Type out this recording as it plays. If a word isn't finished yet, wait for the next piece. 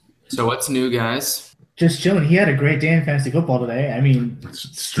So what's new, guys? Just chilling. He had a great day in fantasy football today. I mean,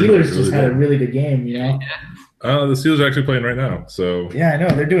 It's true. Steelers Really just had a good. really good game, The Steelers are actually playing right now, so Yeah, I know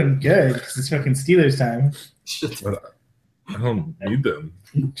they're doing good because it's fucking Steelers time. but I don't need them.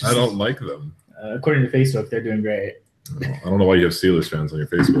 I Just, don't like them. according to Facebook, they're doing great. I don't know why you have Steelers fans on your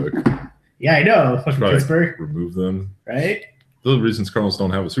Facebook. Yeah, I know. Fucking Probably Pittsburgh, remove them. right? Those are the reasons Cardinals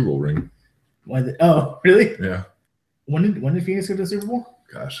don't have a Super Bowl ring. Oh, really? Yeah. When did Phoenix go to the Super Bowl?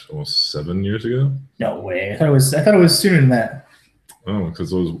 Gosh, almost 7 years ago. No way. I thought it was sooner than that. Oh,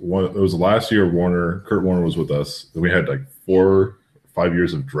 because it was last year. Kurt Warner was with us. Then we had like 4 or 5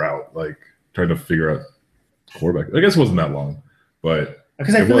 years of drought, like trying to figure out quarterback. I guess it wasn't that long, but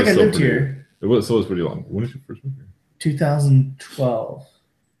Because I it feel like was I still lived pretty. here. Still was pretty long. When did you first move here? 2012.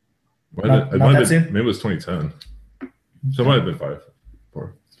 It Not might that have soon? been, maybe it was 2010. So it might have been 5,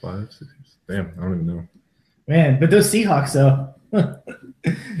 6 years. Damn, I don't even know. Man, but those Seahawks though,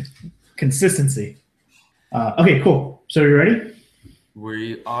 consistency. Okay, cool. So you ready?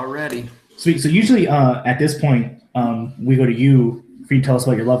 We are ready. Sweet. So usually at this point, we go to you for you to tell us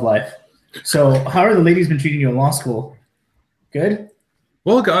about your love life. So how are the ladies been treating you in law school? Good?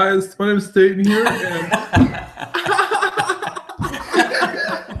 Well, guys, my name is Dayton here, and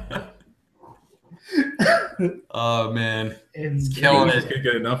Oh man, And killing I it. just can't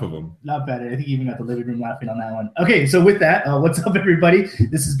get enough of them. not bad. I think you even got the living room laughing on that one. Okay, so with that, what's up, everybody?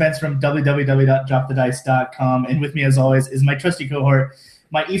 This is Benz from www.dropthedice.com, and with me, as always, is my trusty cohort,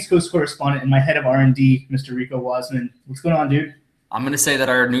 my East Coast correspondent, and my head of R&D, Mr. Rico Wasman. What's going on, dude? I'm going to say that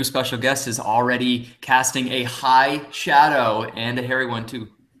our new special guest is already casting a high shadow and a hairy one too.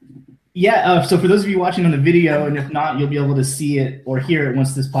 Yeah, so for those of you watching on the video, and if not, you'll be able to see it or hear it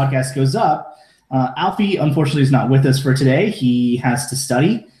once this podcast goes up. Alfie, unfortunately, is not with us for today. He has to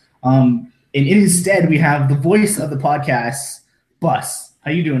study. And in his stead, we have the voice of the podcast, Bus.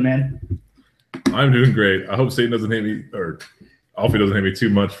 How you doing, man? I'm doing great. I hope Satan doesn't hate me, or Alfie doesn't hate me too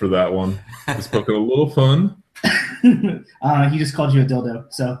much for that one. Just poking a little fun. He just called you a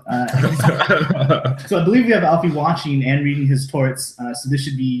dildo. So I believe we have Alfie watching and reading his torts. So this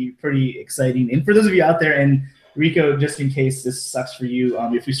should be pretty exciting. And for those of you out there, and Rico, just in case this sucks for you,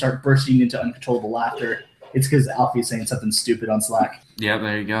 if we start bursting into uncontrollable laughter, it's because Alfie is saying something stupid on Slack. Yeah,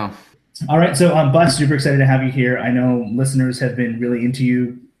 there you go. All right, so Bus, super excited to have you here. I know listeners have been really into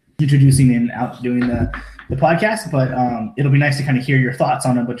you introducing and out doing the podcast, but it'll be nice to kind of hear your thoughts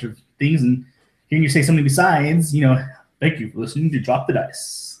on a bunch of things and hearing you say something besides, thank you for listening to Drop the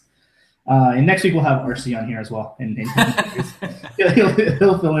Dice. And next week we'll have RC on here as well, and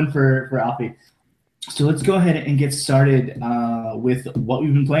he'll fill in for Alfie. So let's go ahead and get started with what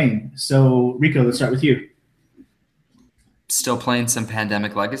we've been playing. So Rico, let's start with you. Still playing some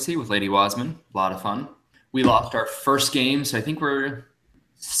Pandemic Legacy with Lady Wasman. A lot of fun. We lost our first game, so I think we're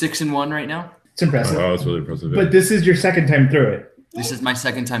 6-1 right now. It's impressive. Oh, that's really impressive. But this is your second time through it. This is my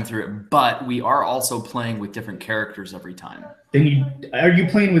second time through it, but we are also playing with different characters every time. Are you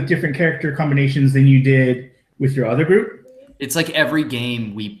playing with different character combinations than you did with your other group? It's like every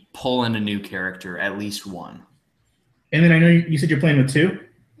game we pull in a new character, at least one. And then I know you said you're playing with two.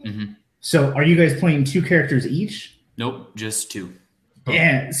 Mm-hmm. So are you guys playing two characters each? Nope, just two.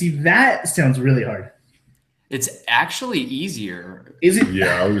 Yeah, see, that sounds really hard. It's actually easier. Is it?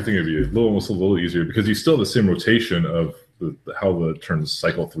 Yeah, I would think it'd be almost a little easier because you still have the same rotation of how the turns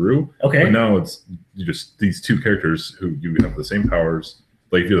cycle through. Okay. But now it's you just these two characters who you have the same powers.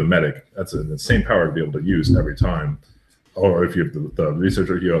 Like if you're the medic, that's the same power to be able to use every time. Or if you have the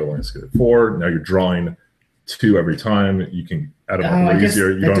researcher, you otherwise get 4. Now you're drawing 2 every time. You can add them up way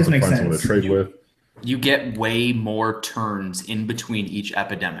easier. You don't have to find someone to trade with. You get way more turns in between each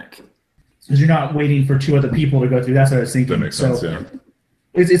epidemic. Because you're not waiting for 2 other people to go through. That's what I was thinking. That makes sense, yeah.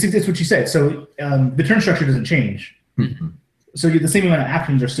 It's what you said. So the turn structure doesn't change. Mm-hmm. So the same amount of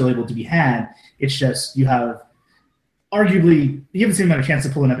actions are still able to be had. It's just you have the same amount of chance to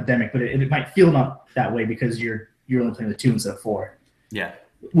pull an epidemic, but it might feel not that way because you're only playing with 2 instead of 4. Yeah.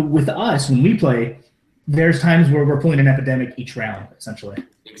 With us, when we play, there's times where we're pulling an epidemic each round, essentially.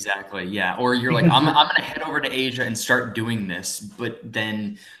 Exactly, yeah. Or you're like, I'm going to head over to Asia and start doing this, but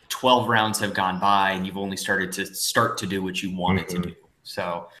then 12 rounds have gone by and you've only started to do what you wanted to do.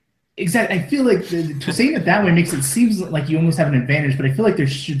 So exactly. I feel like saying it that way makes it seems like you almost have an advantage, but I feel like there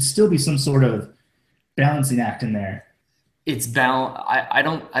should still be some sort of balancing act in there. It's balance. I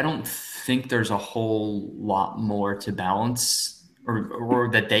don't think there's a whole lot more to balance or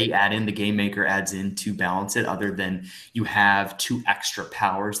that they add in, the game maker adds in to balance it, other than you have 2 extra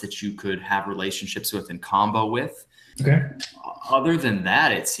powers that you could have relationships with and combo with. Okay. Other than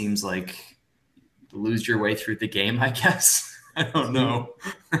that, it seems like lose your way through the game, I guess. I don't know.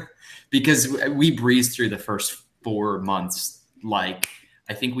 because we breezed through the first 4 months. Like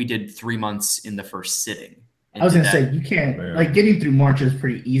I think we did 3 months in the first sitting. I was gonna say you can't like getting through March is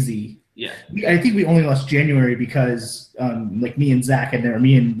pretty easy. Yeah, I think we only lost January because like me and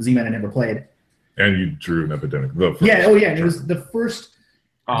Z-Man had never played. And you drew an Epidemic. Yeah. Oh yeah. It was the first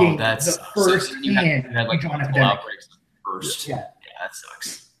game. That's the first so you had like drawn multiple Epidemic. outbreaks first. Yeah. Yeah, that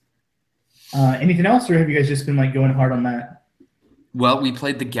sucks. Anything else, or have you guys just been like going hard on that? Well, we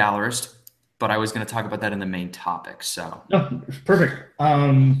played the Gallerist, but I was going to talk about that in the main topic. So No, perfect.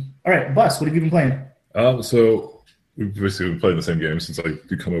 All right, Bus, what have you been playing? So we've basically been playing the same game since I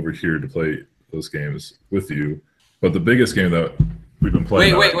could come over here to play those games with you. But the biggest game that we've been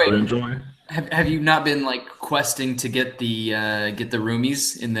playing Wait. I enjoy. Have you not been like questing to get the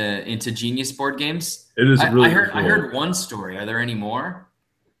roomies into Genius board games? It is really I cool. heard one story. Are there any more?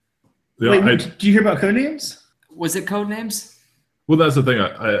 Yeah, Wait, did you hear about Codenames? Was it Codenames? Well, that's the thing.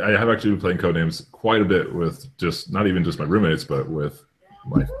 I have actually been playing Codenames quite a bit with just not even just my roommates, but with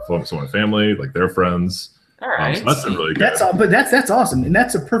my family, like their friends. All right, so that's been really good. That's awesome, and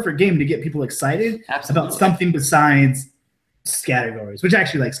that's a perfect game to get people excited about something besides categories. Which I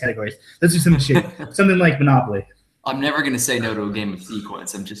actually like categories. Let's do some shit, something like Monopoly. I'm never gonna say no to a game of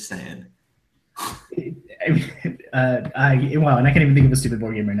sequence. I'm just saying. And I can't even think of a stupid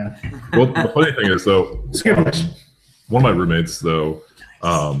board game right now. Well, the funny thing is, though, Scribblish. one of my roommates, though,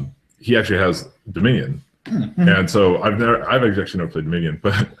 he actually has Dominion, Mm-hmm. and so I've actually never played Dominion,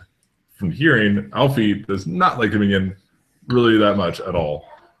 but from hearing, Alfie does not like Dominion really that much at all.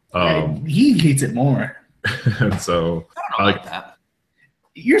 He hates it more. And so I don't know about that.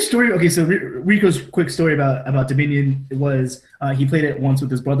 Your story, okay, so Rico's quick story about Dominion was he played it once with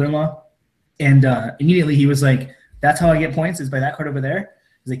his brother-in-law, and immediately he was like, that's how I get points, is by that card over there.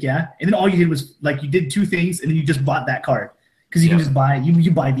 He's like, yeah. And then all you did was, like, you did two things, and then you just bought that card. Because you can just buy, you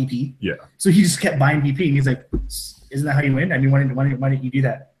buy VP. Yeah. So he just kept buying VP, and he's like, isn't that how you win? I mean, why didn't you do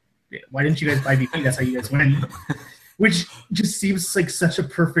that? Why didn't you guys buy VP? That's how you guys win. Which just seems like such a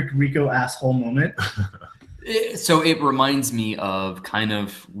perfect Rico asshole moment. So it reminds me of kind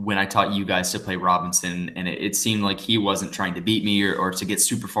of when I taught you guys to play Robinson, and it seemed like he wasn't trying to beat me or to get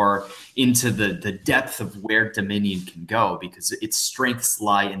super far into the depth of where Dominion can go, because its strengths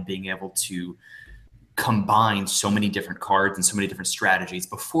lie in being able to combine so many different cards and so many different strategies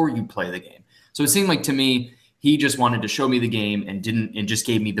before you play the game. So it seemed like to me he just wanted to show me the game and just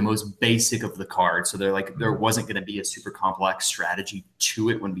gave me the most basic of the cards. So there wasn't going to be a super complex strategy to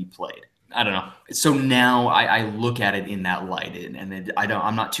it when we played. I don't know. So now I look at it in that light, and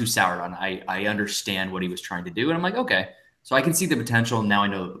I'm not too soured on it. I understand what he was trying to do, and I'm like, okay, so I can see the potential. Now I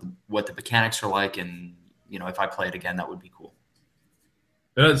know what the mechanics are like, and if I play it again, that would be cool.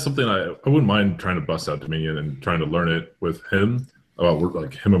 And that's something I wouldn't mind trying to bust out Dominion and trying to learn it with him,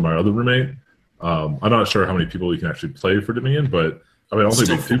 like him and my other roommate. I'm not sure how many people you can actually play for Dominion, but I don't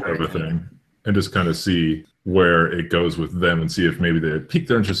think they do everything, and just kind of see where it goes with them and see if maybe they pique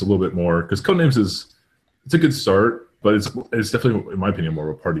their interest a little bit more. Because Codenames it's a good start, but it's definitely, in my opinion, more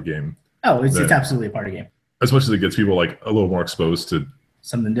of a party game. Oh, it's absolutely a party game. As much as it gets people like a little more exposed to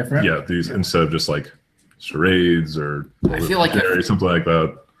something different. Yeah, these instead of just like charades or I feel like something like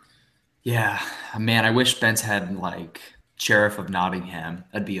that. Yeah, man, I wish Bence had like Sheriff of Nottingham.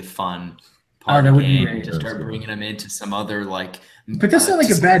 That'd be a fun party game to start bringing them into some other like. But that's not like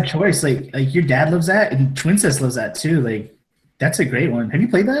a bad choice. Like your dad loves that, and Twincest loves that too. Like that's a great one. Have you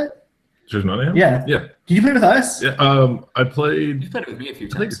played that? Sheriff of Nottingham? Yeah. Yeah. Did you play with us? Yeah. I played. You played it with me a few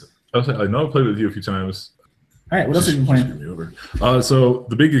times. I know I played with you a few times. All right. What else have you been playing? So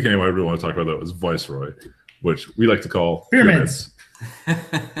the big game I really want to talk about though is Viceroy, which we like to call pyramids.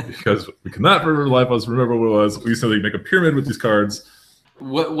 Because we cannot for life us remember what it was. We used to make a pyramid with these cards.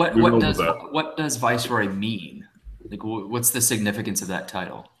 What does Viceroy mean? Like, what's the significance of that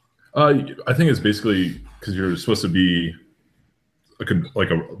title? I think it's basically because you're supposed to be like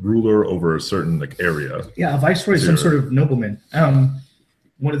a ruler over a certain like area. Yeah, a viceroy is some sort of nobleman.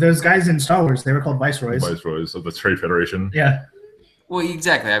 One of those guys in Star Wars, they were called viceroys. Viceroys of the Trade Federation. Yeah. Well,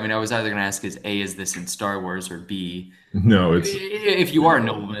 exactly. I mean, I was either going to ask, is this in Star Wars, or B? No, it's if you are a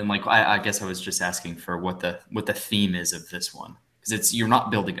nobleman. Like, I guess I was just asking for what the theme is of this one, because you're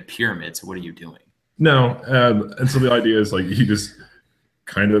not building a pyramid. So what are you doing? No, and so the idea is like you just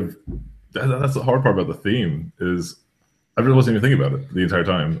kind of that's the hard part about the theme is I really wasn't even thinking about it the entire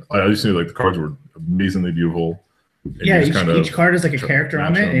time. I just knew like the cards were amazingly beautiful. Yeah, each card has like a character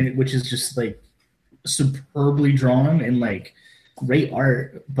on it, which is just like superbly drawn and like great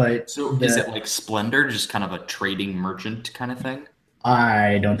art. But so is it like Splendor, just kind of a trading merchant kind of thing?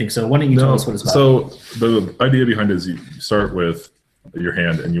 I don't think so. Why don't you tell us what it's about? So the idea behind it is you start with your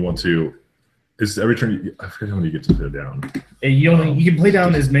hand, and you want to. Is every turn? I forget how many you get to put down. And you can play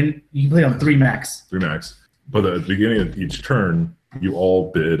down as many. You can play down 3 max. 3 max. But at the beginning of each turn, you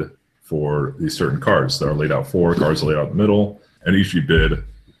all bid for these certain cards that are laid out. 4 cards are laid out in the middle, and each you bid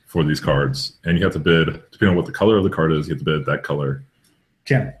for these cards, and you have to bid depending on what the color of the card is. You have to bid that color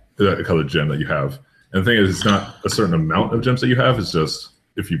Gem. The color gem that you have. And the thing is, it's not a certain amount of gems that you have. It's just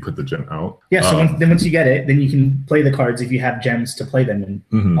if you put the gem out. Yeah, so once you get it, then you can play the cards if you have gems to play them.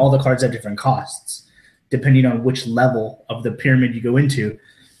 And all the cards have different costs, depending on which level of the pyramid you go into.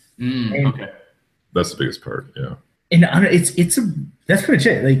 Okay. That's the biggest part, yeah. And that's pretty much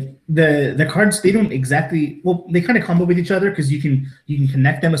it. Like the cards, they don't exactly, well, they kind of combo with each other because you can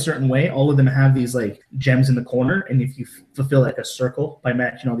connect them a certain way. All of them have these like gems in the corner, and if you fulfill like a circle by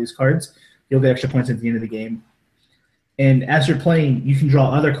matching all these cards, you'll get extra points at the end of the game. And as you're playing, you can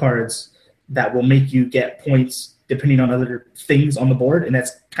draw other cards that will make you get points depending on other things on the board, and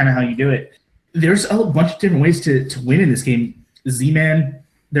that's kind of how you do it. There's a bunch of different ways to win in this game. Z-Man,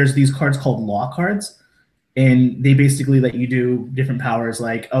 there's these cards called law cards, and they basically let you do different powers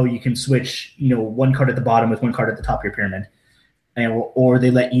like, oh, you can switch, one card at the bottom with one card at the top of your pyramid. Or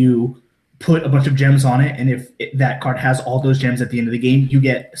they let you put a bunch of gems on it, and if that card has all those gems at the end of the game, you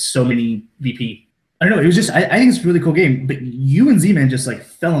get so many VP. I don't know. It was just I think it's a really cool game. But you and Z-Man just like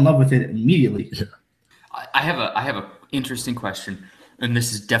fell in love with it immediately. Yeah. I have a interesting question, and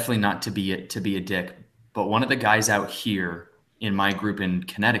this is definitely not to be a dick, but one of the guys out here in my group in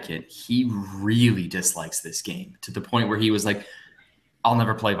Connecticut, he really dislikes this game to the point where he was like, "I'll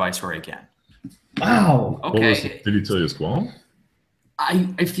never play Viceroy again." Wow. Okay. Did he tell you a squall?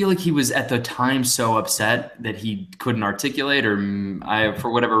 I feel like he was at the time so upset that he couldn't articulate, or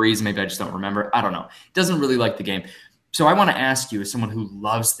for whatever reason, maybe I just don't remember. I don't know. Doesn't really like the game. So I want to ask you, as someone who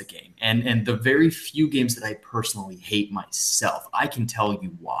loves the game, and the very few games that I personally hate myself, I can tell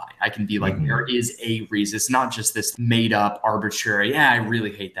you why. I can be like, there is a reason. It's not just this made up, arbitrary, I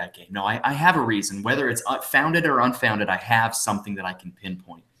really hate that game. No, I have a reason. Whether it's founded or unfounded, I have something that I can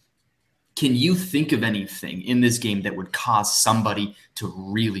pinpoint. Can you think of anything in this game that would cause somebody to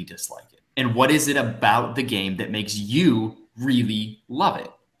really dislike it? And what is it about the game that makes you really love it?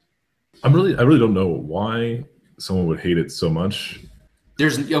 I really don't know why someone would hate it so much.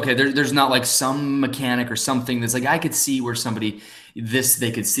 There's not like some mechanic or something that's like, I could see where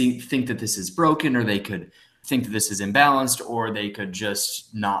they could think that this is broken, or they could think that this is imbalanced, or they could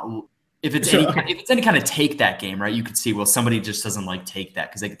just not. If it's any kind of take that game, right? You could see, well, somebody just doesn't like take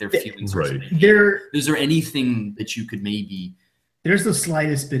that because their feelings are right. Is there anything that you could maybe? There's the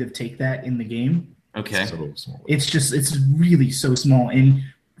slightest bit of take that in the game. Okay. It's really so small, and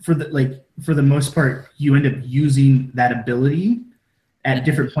for the most part, you end up using that ability at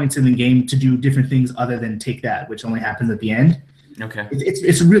different points in the game to do different things other than take that, which only happens at the end. Okay.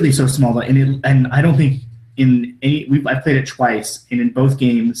 It's really so small, and I don't think I've played it twice, and in both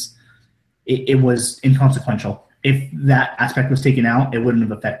games. It was inconsequential. If that aspect was taken out, it wouldn't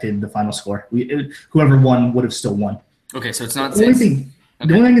have affected the final score. Whoever won would have still won. Okay, so it's not. The only thing I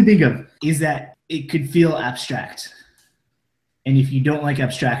can think of is that it could feel abstract, and if you don't like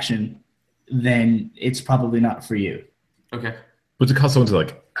abstraction, then it's probably not for you. Okay. But to cause someone to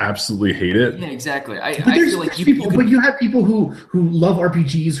like absolutely hate it. Yeah, exactly. I feel like but you have people who love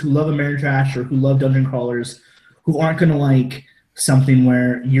RPGs, who love Ameritrash, or who love dungeon crawlers, who aren't going to like something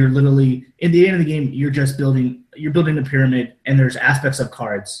where you're literally at the end of the game you're building a pyramid, and there's aspects of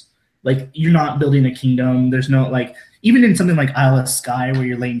cards, like you're not building a kingdom. There's no, like, even in something like Isle of Skye where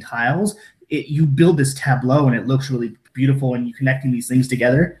you're laying tiles, you build this tableau and it looks really beautiful, and you're connecting these things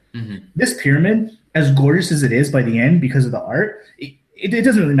together. This pyramid, as gorgeous as it is by the end because of the art, it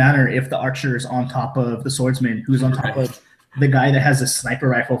doesn't really matter if the archer is on top of the swordsman, who's on top of the guy that has a sniper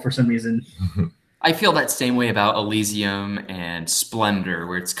rifle for some reason. I feel that same way about Elysium and Splendor,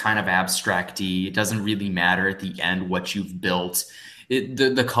 where it's kind of abstract-y. It doesn't really matter at the end what you've built.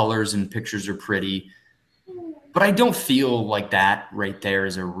 The colors and pictures are pretty. But I don't feel like that right there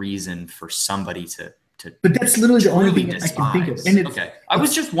is a reason for somebody to But that's literally the only thing I can think of. And okay. I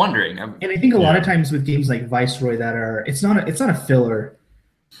was just wondering. And I think a lot of times with games like Viceroy that are, it's not a filler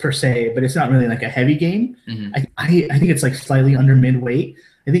per se, but it's not really like a heavy game. I think it's like slightly under midweight.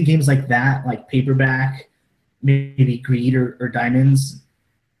 I think games like that, like Paperback, maybe Greed or Diamonds,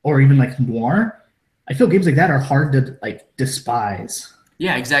 or even like Noir, I feel games like that are hard to like despise.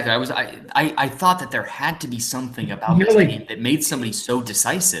 Yeah, exactly. I thought that there had to be something about this game that made somebody so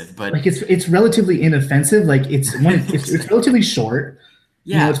decisive, but like it's relatively inoffensive. Like it's relatively short.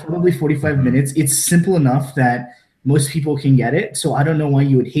 Yeah, it's probably 45 minutes. It's simple enough that most people can get it. So I don't know why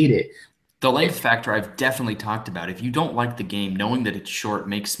you would hate it. The length factor I've definitely talked about. If you don't like the game, knowing that it's short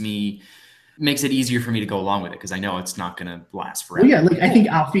makes it easier for me to go along with it because I know it's not going to last forever. Well, yeah, like I think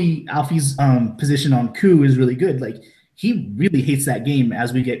Alfie's position on Coup is really good. Like he really hates that game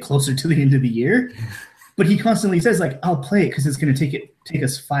as we get closer to the end of the year, but he constantly says like, "I'll play it because it's going to take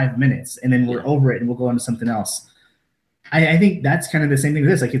us 5 minutes, and then we're over it and we'll go on to something else." I think that's kind of the same thing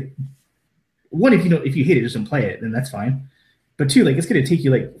with this. Like, if you hate it, just don't play it, then that's fine. But two, like it's going to take you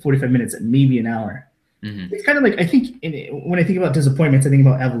like 45 minutes, maybe an hour. Mm-hmm. It's kind of like when I think about disappointments, I think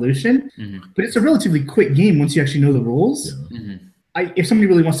about Evolution, but it's a relatively quick game once you actually know the rules. Yeah. Mm-hmm. If somebody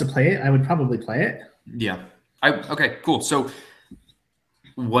really wants to play it, I would probably play it. Yeah. Okay, cool. So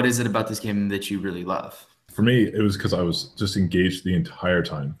what is it about this game that you really love? For me, it was because I was just engaged the entire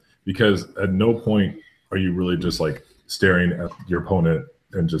time, because at no point are you really just like staring at your opponent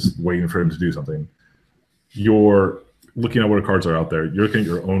and just waiting for him to do something. You're looking at what cards are out there. You're looking at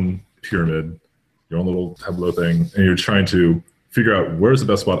your own pyramid, your own little tableau thing, and you're trying to figure out where's the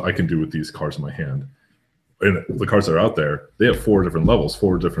best spot I can do with these cards in my hand. And the cards that are out there, they have 4 different levels,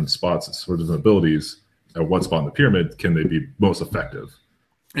 4 different spots, 4 different abilities. At what spot in the pyramid can they be most effective?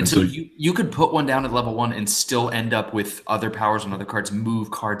 And so you could put one down at level 1 and still end up with other powers on other cards,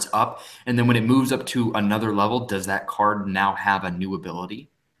 move cards up. And then when it moves up to another level, does that card now have a new ability?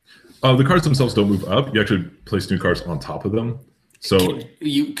 The cards themselves don't move up. You actually place new cards on top of them. So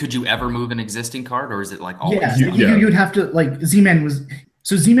could you ever move an existing card, or is it like always? Yeah, you'd have to like Z-Man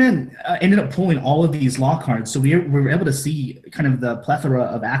ended up pulling all of these law cards, so we were able to see kind of the plethora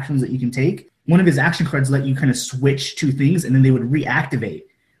of actions that you can take. One of his action cards let you kind of switch 2 things, and then they would reactivate,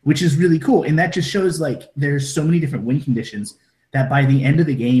 which is really cool. And that just shows like there's so many different win conditions that by the end of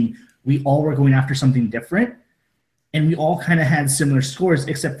the game, we all were going after something different. And we all kind of had similar scores,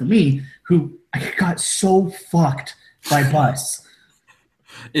 except for me, who I got so fucked by Bus.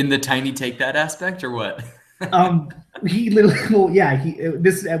 In the tiny take that aspect, or what? He literally,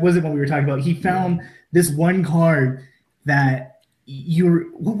 this wasn't what we were talking about. He found this one card that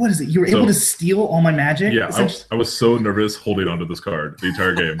you were able to steal all my magic. Yeah, I was so nervous holding onto this card the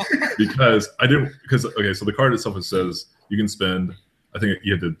entire game so the card itself says you can spend, I think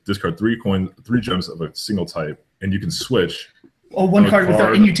you have to discard 3 gems of a single type, and you can switch. Oh, one card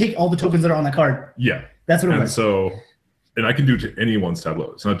and you take all the tokens that are on that card. Yeah, that's what it was. So, and I can do it to anyone's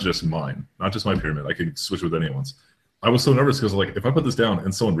tableau. It's not just mine, not just my pyramid. I can switch with anyone's. I was so nervous because like if I put this down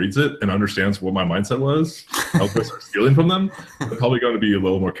and someone reads it and understands what my mindset was, I'll start stealing from them. They're probably going to be a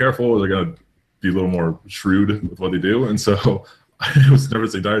little more careful, or they're going to be a little more shrewd with what they do. And so I was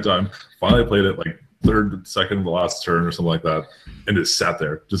nervous the entire time. Finally, I played it like second of the last turn or something like that, and it sat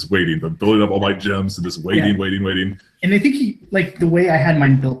there just waiting, but building up all my gems and just waiting. And I think he, like the way I had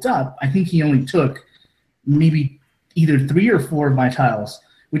mine built up, I think he only took maybe either 3 or 4 of my tiles,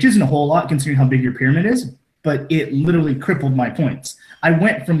 which isn't a whole lot considering how big your pyramid is, but it literally crippled my points. I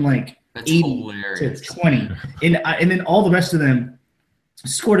went from like 80 to 20, and then all the rest of them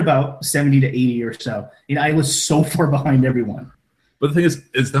scored about 70 to 80 or so. And I was so far behind everyone. But the thing is,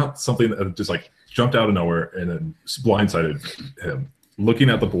 it's not something that just like jumped out of nowhere and then blindsided him. Looking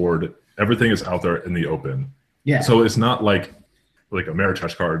at the board, everything is out there in the open. Yeah. So it's not like a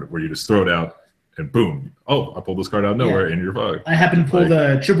Marrakesh card where you just throw it out and boom, oh, I pulled this card out of nowhere and you're fucked. I happen to pull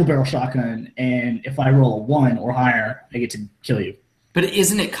the triple barrel shotgun, and if I roll a 1 or higher, I get to kill you. But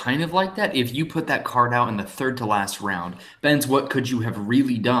isn't it kind of like that? If you put that card out in the third to last round, Benz, what could you have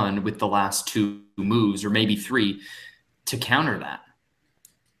really done with the last 2 moves, or maybe 3, to counter that?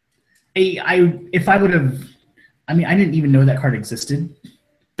 If I would have, I didn't even know that card existed.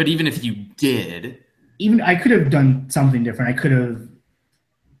 But even if you did, I could have done something different. I could have,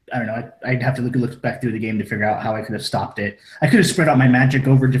 I don't know. I'd have to look back through the game to figure out how I could have stopped it. I could have spread out my magic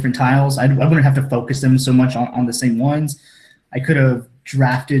over different tiles. I wouldn't have to focus them so much on the same ones. I could have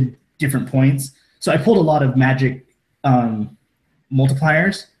drafted different points. So I pulled a lot of magic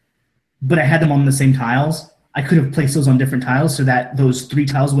multipliers, but I had them on the same tiles. I could have placed those on different tiles so that those 3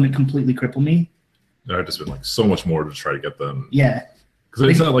 tiles wouldn't completely cripple me. I just spent like so much more to try to get them. Yeah. Because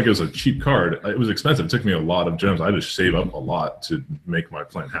it's not like it was a cheap card. It was expensive. It took me a lot of gems. I had to save up a lot to make my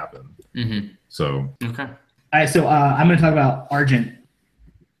plan happen. Mm-hmm. So. Okay. All right, so I'm going to talk about Argent.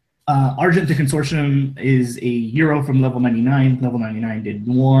 Argent, the Consortium, is a Euro from level 99. Level 99 did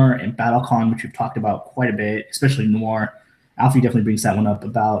Noir and BattleCon, which we've talked about quite a bit, especially Noir. Alfie definitely brings that one up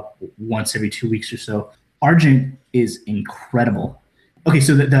about once every 2 weeks or so. Argent is incredible. Okay,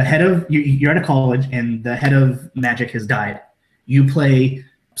 so the head of you're at a college and the head of magic has died. You play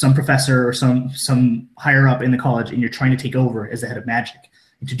some professor or some higher up in the college, and you're trying to take over as the head of magic.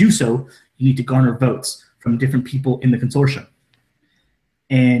 And to do so, you need to garner votes from different people in the consortium.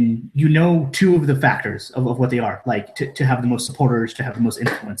 and you know two of the factors of what they are, like to have the most supporters, to have the most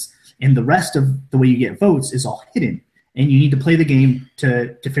influence, and the rest of the way you get votes is all hidden. And you need to play the game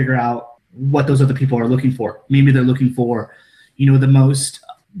to figure out what those other people are looking for. Maybe they're looking for, the most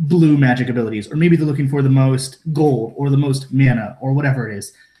blue magic abilities, or maybe they're looking for the most gold or the most mana or whatever it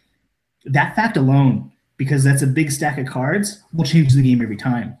is. That fact alone, because that's a big stack of cards, will change the game every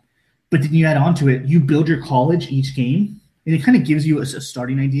time. But then you add on to it, you build your college each game, and it kind of gives you a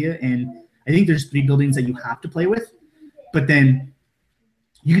starting idea. And I think there's 3 buildings that you have to play with, but then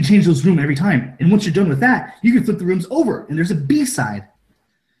you can change those rooms every time. And once you're done with that, you can flip the rooms over, and there's a B side.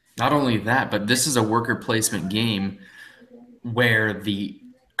 Not only that, but this is a worker placement game where the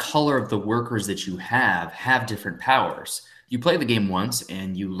color of the workers that you have different powers. You play the game once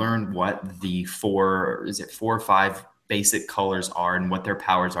and you learn what the 4 or 5 basic colors are and what their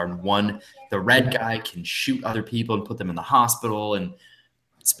powers are. And the red guy can shoot other people and put them in the hospital. And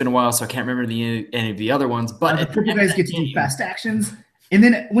it's been a while, so I can't remember any of the other ones. But the purple guys get to do fast actions. And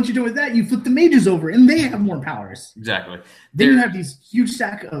then once you're done with that, you flip the mages over, and they have more powers. Exactly. Then you have these huge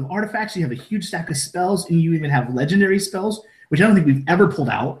stack of artifacts. You have a huge stack of spells, and you even have legendary spells, which I don't think we've ever pulled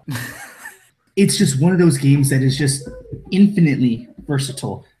out. It's just one of those games that is just infinitely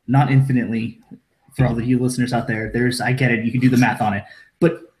versatile. Not infinitely, for all of you listeners out there. I get it. You can do the math on it.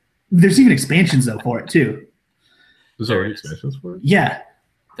 But there's even expansions, though, for it, too. There's already expansions for it? Yeah.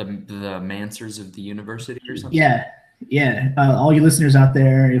 The Mancers of the University or something? Yeah. Yeah, all you listeners out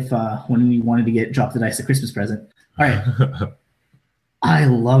there, if when you wanted to get Drop the Dice a Christmas present. All right. I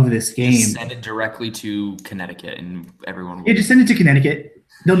love this game. Send it directly to Connecticut, and everyone will. Yeah, just send it to Connecticut.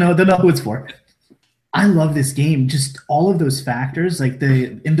 They'll know who it's for. I love this game. Just all of those factors, like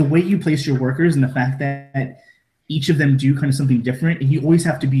the way you place your workers, and the fact that each of them do kind of something different, and you always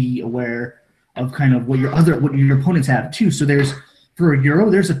have to be aware of kind of what your opponents have too. So for a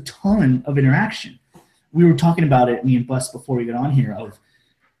Euro, there's a ton of interaction. We were talking about it, me and Bus, before we got on here,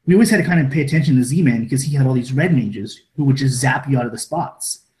 we always had to kind of pay attention to Z-Man because he had all these red mages who would just zap you out of the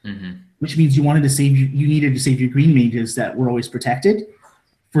spots, which means you needed to save your green mages that were always protected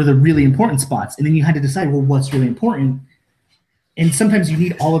for the really important spots. And then you had to decide, well, what's really important? And sometimes you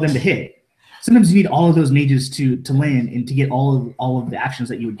need all of them to hit. Sometimes you need all of those mages to land and to get all of the actions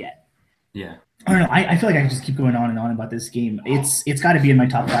that you would get. Yeah. I don't know. I feel like I can just keep going on and on about this game. It's got to be in my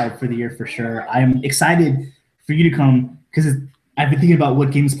top 5 for the year for sure. I'm excited for you to come because I've been thinking about what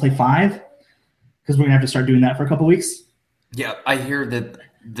games play 5 because we're gonna have to start doing that for a couple weeks. Yeah, I hear that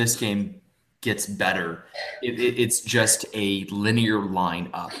this game gets better. It's just a linear line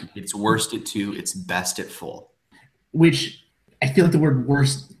up. It's worst at 2. It's best at full. Which I feel like the word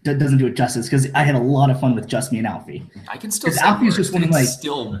worst doesn't do it justice because I had a lot of fun with Just Me and Alfie. I can still say Alfie's just one of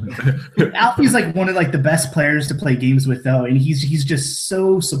Alfie's like one of like the best players to play games with though, and he's just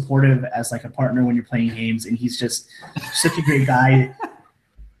so supportive as like a partner when you're playing games, and he's just such a great guy.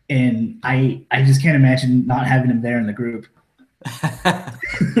 And I just can't imagine not having him there in the group.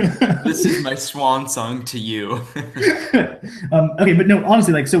 This is my swan song to you. Okay, but no,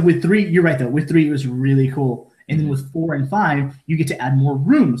 honestly, like so with 3, you're right though. With 3, it was really cool. And then with 4 and 5, you get to add more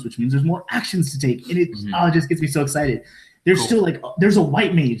rooms, which means there's more actions to take, and it just gets me so excited. There's still there's a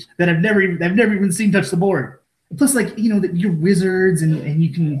white mage that I've never even seen touch the board. Plus, you're wizards and you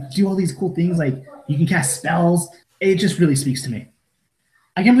can do all these cool things, like you can cast spells. It just really speaks to me.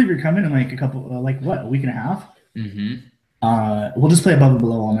 I can't believe you're coming in like a week and a half. We'll just play Above and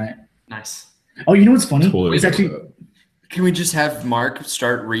Below all night. Nice. Oh, you know what's funny? Totally. It's actually. Can we just have Mark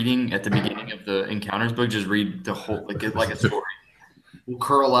start reading at the beginning of the Encounters book? Just read the whole, like a story. We'll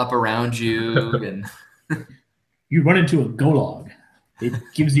curl up around you, and you run into a Golog. It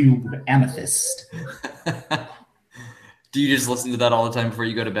gives you amethyst. Do you just listen to that all the time before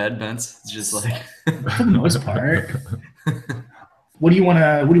you go to bed, Vince? It's just like for the most part. What do you want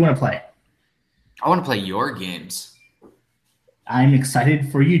to play? I want to play your games. I'm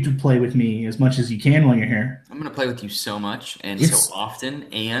excited for you to play with me as much as you can while you're here. I'm going to play with you so much and so often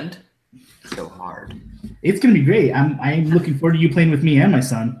and so hard. It's going to be great. I'm looking forward to you playing with me and my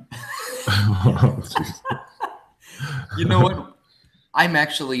son. You know what?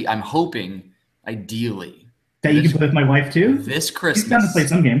 I'm hoping, ideally, that you can play with my wife too? This Christmas. He's down to play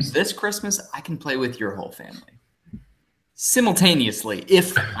some games. This Christmas, I can play with your whole family. Simultaneously,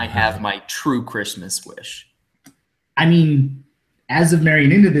 if I have my true Christmas wish. I mean, as of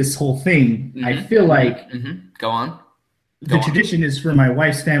marrying into this whole thing, I feel like Go on. The tradition is for my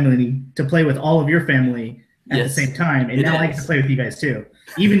wife's family to play with all of your family at the same time, and now I get to play with you guys too.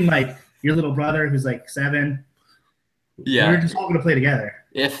 Even like your little brother who's like 7. Yeah, we're just all going to play together.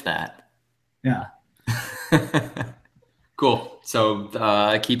 If that. Yeah. Cool. So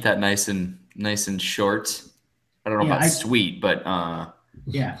keep that nice and short. I don't know about sweet, but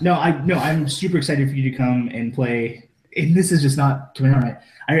yeah. No, I'm super excited for you to come and play. And this is just not coming out right.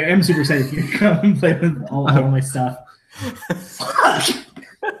 I am super excited for you to come and play with all my stuff.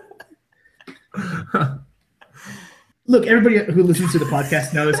 Look, everybody who listens to the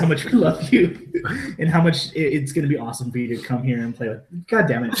podcast knows how much we love you and how much it's going to be awesome for you to come here and play with. God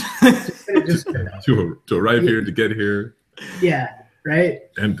damn it. To arrive here, to get here. Yeah, right?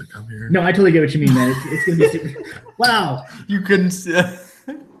 And to come here. No, I totally get what you mean, man. It's going to be super. Wow. You couldn't.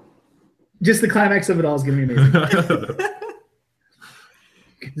 Just the climax of it all is going to be amazing.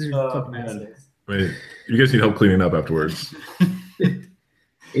 Wait, you guys need help cleaning up afterwards.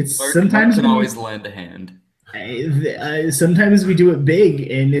 It's Mark sometimes can always lend a hand. Sometimes we do it big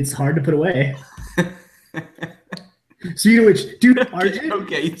and it's hard to put away. Speaking of which, dude, Argent.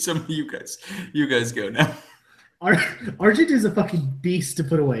 Okay, some of you guys go now. Argent is a fucking beast to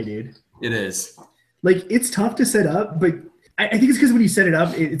put away, dude. It is. Like, it's tough to set up, but I think it's because when you set it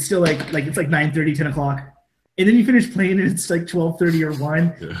up, it's still like it's like 9:30, 10 o'clock. And then you finish playing and it's like 12:30 or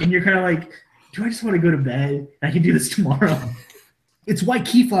 1. Yeah. And you're kind of like, do I just want to go to bed? I can do this tomorrow. It's why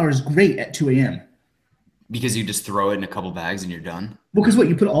Keyflower is great at 2 a.m. Because you just throw it in a couple bags and you're done? Well, because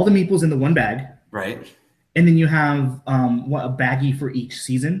you put all the meeples in the one bag. Right. And then you have a baggie for each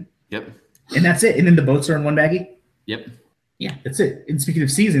season. Yep. And that's it. And then the boats are in one baggie. Yep. Yeah, that's it. And speaking of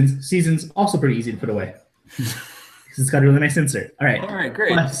seasons also pretty easy to put away. Because it's got a really nice insert. All right,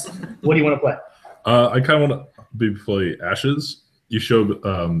 great. What do you want to play? I kind of want to play Ashes. You showed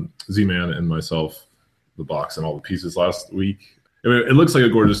Z-Man and myself the box and all the pieces last week. I mean, it looks like a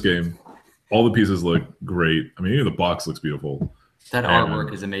gorgeous game. All the pieces look great. I mean, even the box looks beautiful. That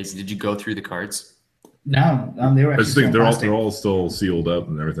artwork is amazing. Did you go through the cards? No, they were. I just think they're all still sealed up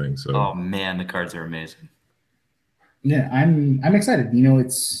and everything. So. Oh man, the cards are amazing. Yeah, I'm excited. You know,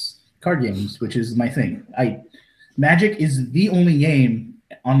 it's card games, which is my thing. Magic is the only game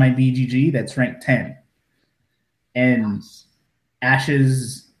on my BGG that's ranked 10, and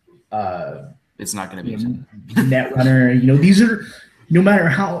Ashes. It's not going to be Netrunner. You know, these are no matter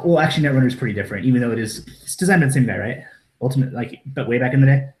how. Well, actually, Netrunner is pretty different, even though it's designed by the same guy, right? Ultimate, but way back in the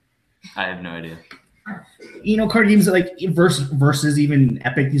day. I have no idea. You know, card games like versus even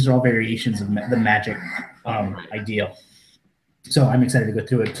Epic. These are all variations of the Magic ideal. So I'm excited to go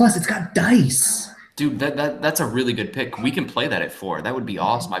through it. Plus, it's got dice. Dude, that's a really good pick. We can play that at 4. That would be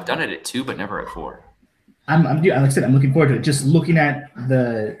awesome. I've done it at 2, but never at 4. Like I said, I'm looking forward to it. Just looking at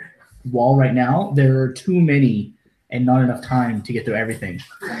the wall right now, there are too many and not enough time to get through everything.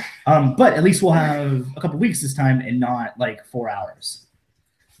 But at least we'll have a couple weeks this time and not like 4 hours.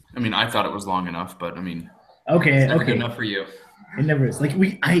 I mean, I thought it was long enough, but I mean, okay, it's never good enough for you. It never is.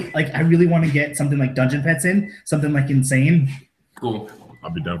 I really want to get something like Dungeon Pets in, something like insane. Cool. I'll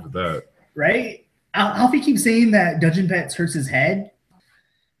be down for that. Right? Alfie keeps saying that Dungeon Pets hurts his head,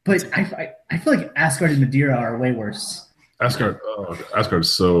 but I feel like Asgard and Madeira are way worse. Asgard's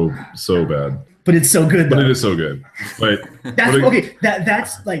so bad. But it's so good, though. But it is so good. But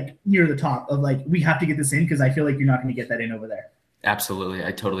that's like near the top of like, we have to get this in because I feel like you're not going to get that in over there. Absolutely.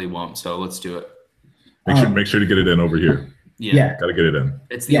 I totally won't. So let's do it. Make sure to get it in over here. Yeah. Got to get it in.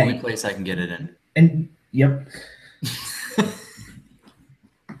 It's the only place I can get it in. And yep.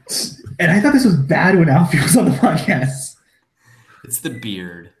 And I thought this was bad when Alfie was on the podcast. It's the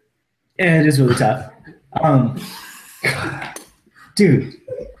beard. And it is really tough. Dude,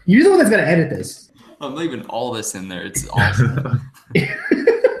 you're the one that's got to edit this. I'm leaving all this in there. It's awesome.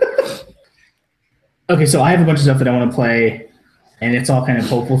 Okay, so I have a bunch of stuff that I want to play, and it's all kind of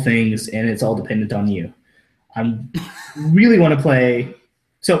hopeful things, and it's all dependent on you. I really want to play.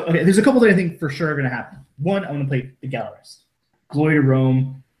 So, okay, there's a couple that I think for sure are going to happen. One, I want to play the Gallerist. Glory to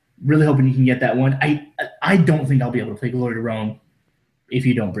Rome. Really hoping you can get that one. I don't think I'll be able to play Glory to Rome if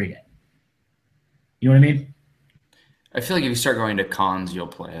you don't bring it. You know what I mean? I feel like if you start going to cons, you'll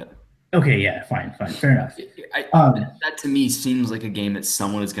play it. Okay, yeah, fine, fair enough. That to me seems like a game that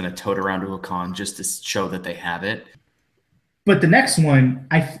someone is going to tote around to a con just to show that they have it. But the next one,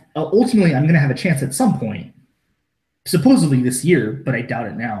 ultimately I'm going to have a chance at some point, supposedly this year, but I doubt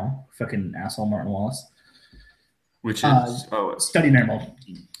it now. Fucking asshole Martin Wallace. Which is Study Normal.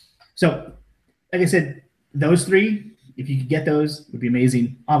 So, like I said, those 3, if you could get those, would be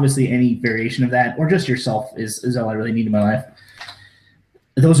amazing. Obviously, any variation of that, or just yourself, is all I really need in my life.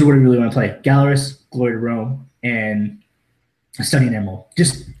 Those are what I really want to play. Gallerist, Glory to Rome, and Study Emerald.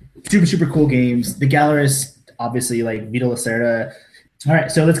 Just super, super cool games. The Gallerist, obviously, like Vita Lacerda. All right,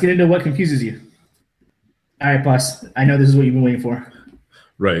 so let's get into what confuses you. All right, boss. I know this is what you've been waiting for.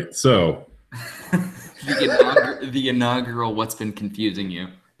 Right. So, The inaugural What's Been Confusing You?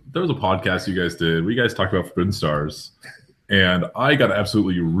 There was a podcast you guys did. We guys talked about Forbidden Stars, and I got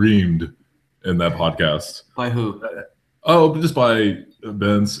absolutely reamed in that podcast. By who? Oh, just by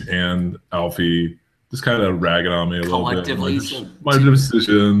Vince and Alfie, just kind of ragging on me a little bit. My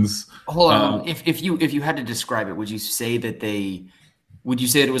decisions. Hold on. If you had to describe it, would you say that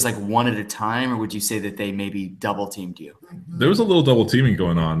it was like one at a time, or would you say that they maybe double teamed you? There was a little double teaming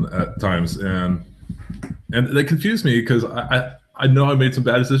going on at times, and that confused me because I know I made some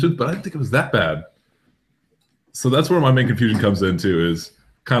bad decisions, but I didn't think it was that bad. So that's where my main confusion comes into, is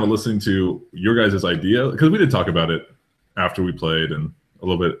kind of listening to your guys' idea, because we did talk about it after we played and a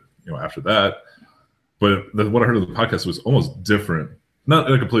little bit, after that. But what I heard of the podcast was almost different. Not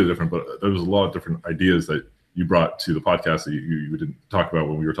completely different, but there was a lot of different ideas that you brought to the podcast that you didn't talk about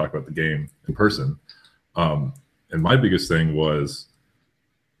when we were talking about the game in person. And my biggest thing was,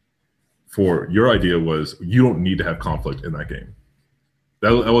 for your idea was, you don't need to have conflict in that game.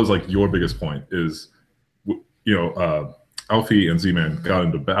 That was like your biggest point is, Alfie and Z-Man got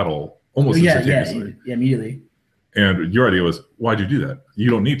into battle almost instantaneously. Yeah, immediately. And your idea was, why'd you do that? You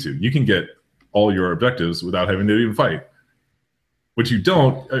don't need to. You can get all your objectives without having to even fight. Which you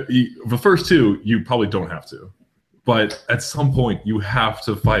don't. The first two, you probably don't have to. But at some point, you have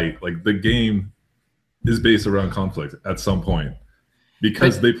to fight. Like, the game is based around conflict at some point,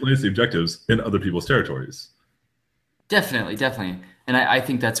 because they place the objectives in other people's territories. Definitely. And I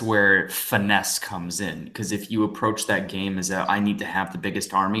think that's where finesse comes in, because if you approach that game as I need to have the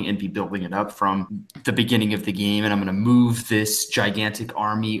biggest army and be building it up from the beginning of the game, and I'm going to move this gigantic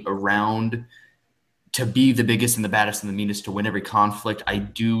army around to be the biggest and the baddest and the meanest to win every conflict, I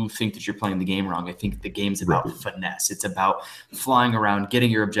do think that you're playing the game wrong. I think the game's about finesse. It's about flying around,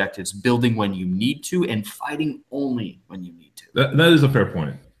 getting your objectives, building when you need to, and fighting only when you need to. That is a fair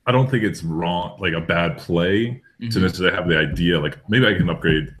point. I don't think it's wrong, like a bad play, to necessarily have the idea, like, maybe I can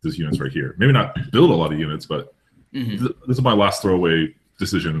upgrade these units right here. Maybe not build a lot of units, but this is my last throwaway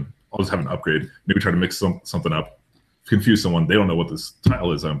decision. I'll just have an upgrade. Maybe try to mix something up, confuse someone. They don't know what this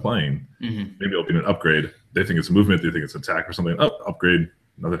tile is I'm playing. Maybe it'll be an upgrade. They think it's movement. They think it's attack or something. Upgrade.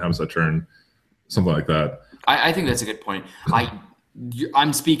 Nothing happens that turn. Something like that. I think that's a good point.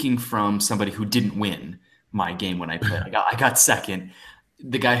 I'm speaking from somebody who didn't win my game when I played. I got second.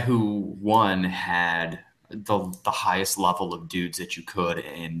 The guy who won had the highest level of dudes that you could,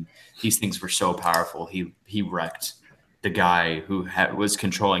 and these things were so powerful. He wrecked the guy who was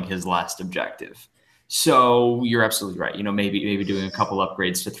controlling his last objective. So you're absolutely right. Maybe doing a couple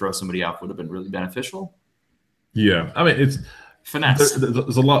upgrades to throw somebody off would have been really beneficial. Yeah, I mean, it's finesse.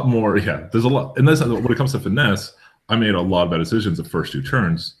 There's a lot more. Yeah, there's a lot. And that's when it comes to finesse. I made a lot of bad decisions the first two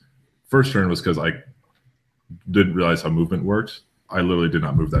turns. First turn was because I didn't realize how movement worked. I literally did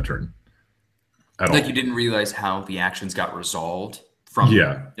not move that turn at all. Like, you didn't realize how the actions got resolved from.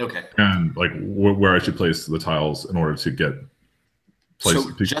 Yeah. Okay. And like where I should place the tiles in order to get.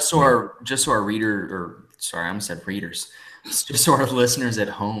 So just so our reader, or sorry, I almost said readers, just so our listeners at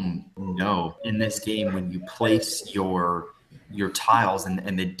home know, in this game, when you place your tiles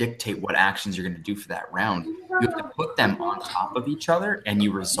and they dictate what actions you're going to do for that round, you have to put them on top of each other and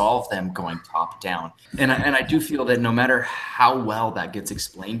you resolve them going top down. And I do feel that no matter how well that gets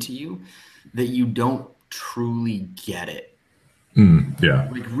explained to you, that you don't truly get it. Yeah.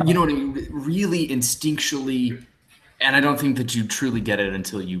 Like, you know what I mean? Really instinctually. And I don't think that you truly get it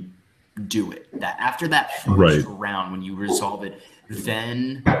until you do it. That after that first round, when you resolve it,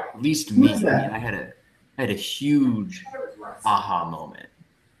 then, at least me, I had a huge aha moment.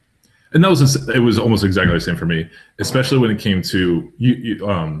 And it was almost exactly the same for me, especially when it came to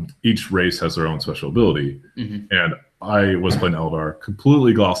each race has their own special ability. And I was playing Eldar,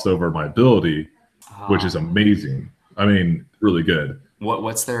 completely glossed over my ability, which is amazing. I mean, really good.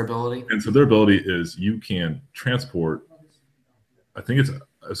 What's their ability? And so their ability is you can transport, I think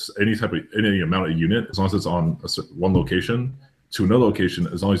it's any amount of unit, as long as it's on one location, to another location,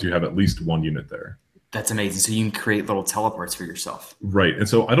 as long as you have at least one unit there. That's amazing. So you can create little teleports for yourself. Right. And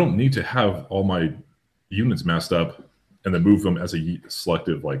so I don't need to have all my units massed up and then move them as a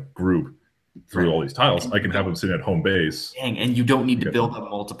selective group through all these tiles. I can have them sitting at home base. Dang, and you don't need to build up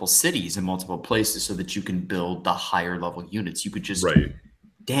multiple cities in multiple places so that you can build the higher level units. You could just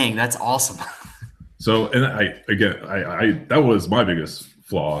Dang, that's awesome. So, and I that was my biggest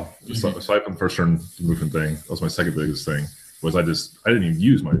flaw. Aside from the first turn movement thing, that was my second biggest thing. Was I didn't even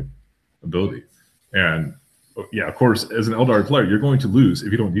use my ability. And yeah, of course, as an Eldar player, you're going to lose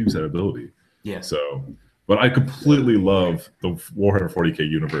if you don't use that ability. Yeah. So, but I completely love the Warhammer 40K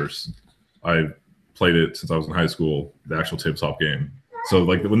universe. I've played it since I was in high school, the actual tabletop game. So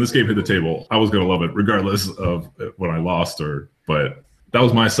like when this game hit the table, I was gonna love it regardless of when I lost but that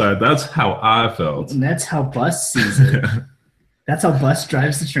was my side. That's how I felt. And that's how Bus sees it. That's how Bus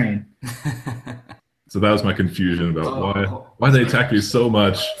drives the train. So that was my confusion about why they attacked me so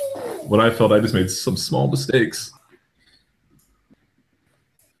much when I felt I just made some small mistakes.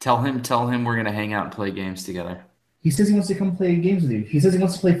 Tell him we're gonna hang out and play games together. He says he wants to come play games with you. He says he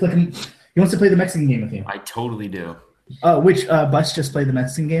wants to play He wants to play the Mexican game with you. I totally do. Which Bus just played the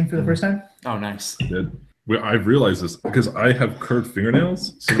Mexican game for the first time? Oh, nice. I did. I've realized this because I have curved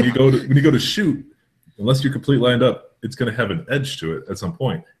fingernails. So when you go to shoot, unless you're completely lined up, it's going to have an edge to it at some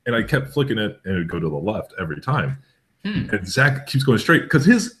point. And I kept flicking it, and it would go to the left every time. And Zach keeps going straight because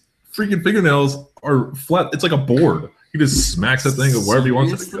his freaking fingernails are flat. It's like a board. He just smacks that thing wherever he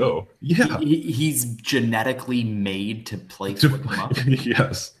wants it to go. Yeah, he's genetically made to play flip 'em up.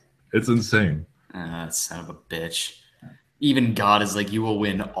 Yes, it's insane. Son of a bitch. Even God is like, you will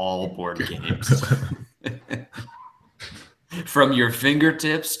win all board games. From your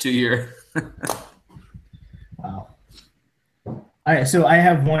fingertips to your... Wow. All right, so I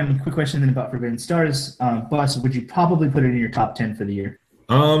have one quick question then about Forbidden Stars. Bus, would you probably put it in your top 10 for the year?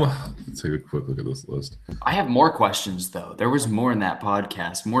 Let's take a quick look at this list. I have more questions, though. There was more in that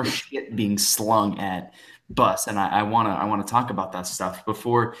podcast, more shit being slung at Bus, and I want to talk about that stuff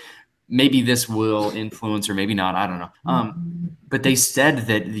before... Maybe this will influence, or maybe not. I don't know. But they said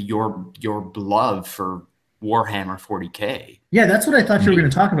that your love for Warhammer 40K. Yeah, that's what I thought you were going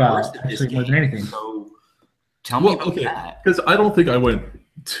to talk about. Actually, more than anything. So tell me about that. Because I don't think I went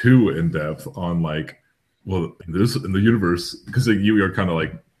too in depth on in the universe, because you are kind of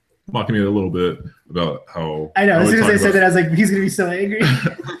like mocking me a little bit about how. I know. As soon as I said that, I was like, he's going to be so angry.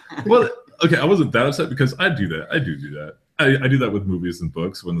 Well, okay, I wasn't that upset because I do that. I do that. I do that with movies and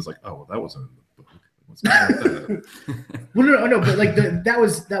books when it's like, oh, well, that wasn't in the book. What's that? Well, no, but like that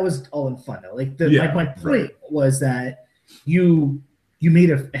was all in fun though. Like my point was that you made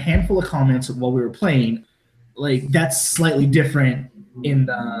a handful of comments while we were playing, like that's slightly different in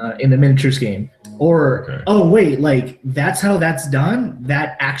the miniatures game, or oh wait, like that's how that's done.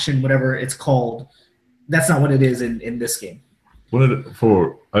 That action, whatever it's called, that's not what it is in this game. I don't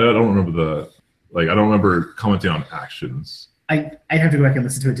remember I don't remember commenting on actions. I'd have to go back and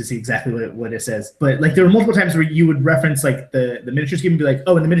listen to it to see exactly what it says. But like there were multiple times where you would reference like the miniatures game and be like,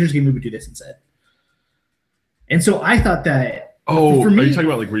 oh, in the miniatures game we would do this instead. And so I thought that for me, are you talking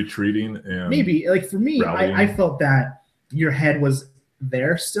about like retreating and maybe like for me, I felt that your head was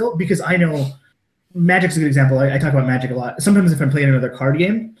there still because I know Magic's a good example. I talk about Magic a lot. Sometimes if I'm playing another card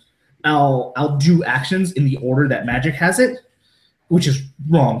game, I'll do actions in the order that Magic has it, which is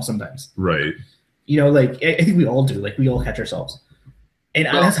wrong sometimes. Right. You know, like I think we all do. Like we all catch ourselves, and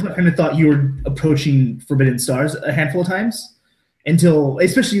that's how I kind of thought you were approaching Forbidden Stars a handful of times, until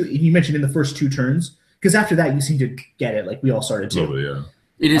especially you mentioned in the first two turns, because after that you seem to get it. Like we all started to. Yeah.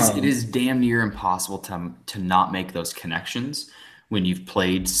 It is damn near impossible to not make those connections when you've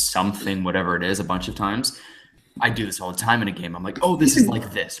played something, whatever it is, a bunch of times. I do this all the time in a game. I'm like, oh, this is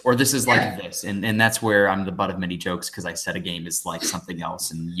like this, or this is like this. And that's where I'm the butt of many jokes because I said a game is like something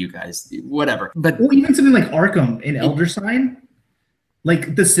else and you guys, whatever. But even something like Arkham in Elder Sign,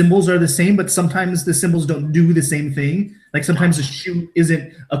 like the symbols are the same, but sometimes the symbols don't do the same thing. Like sometimes the shoot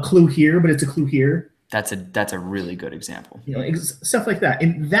isn't a clue here, but it's a clue here. That's a really good example. You know, stuff like that.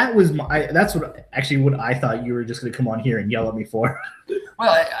 And that was that's what I thought you were just going to come on here and yell at me for.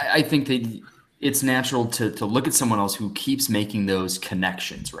 Well, I think that it's natural to look at someone else who keeps making those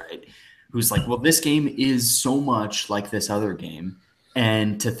connections, right? Who's like, well, this game is so much like this other game.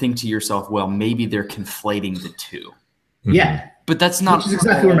 And to think to yourself, well, maybe they're conflating the two. Yeah. But that's not which is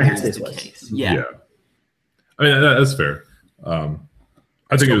exactly where my headspace was. Yeah. I mean, that's fair.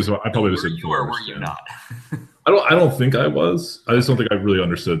 I think it was, I probably just didn't. You or were you not? I don't think I was. I just don't think I really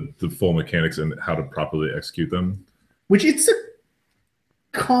understood the full mechanics and how to properly execute them. Which it's a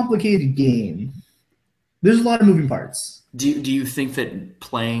complicated game. There's a lot of moving parts. Do you think that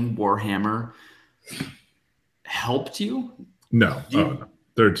playing Warhammer helped you? No,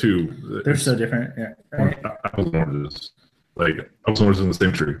 they're two. They're so different. Yeah, right. Apples and oranges. Like apples and oranges in the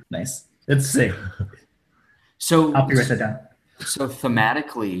same tree. Nice. It's sick. So I'll write that down. So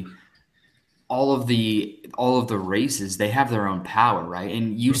thematically, all of the races, they have their own power, right?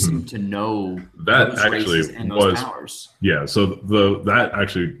 And you seem to know that actually and those powers. Yeah. So that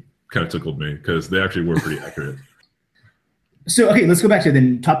actually kind of tickled me because they actually were pretty accurate. So okay, let's go back to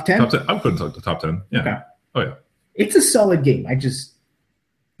the top 10. Top 10. I'm putting the top 10. Yeah. Okay. Oh yeah. It's a solid game. That's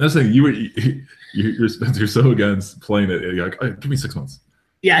the thing. You're so against playing it. You're like, give me 6 months.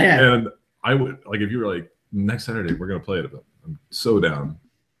 Yeah. And I would like if you were like next Saturday we're gonna play it. I'm so down.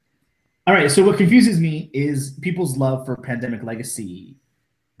 All right. So what confuses me is people's love for Pandemic Legacy.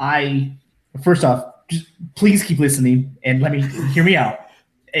 First off, just please keep listening and let me hear me out.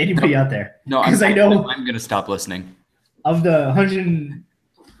 Anybody out there? No, because I know I'm going to stop listening. Of the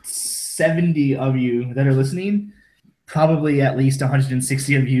 170 of you that are listening, probably at least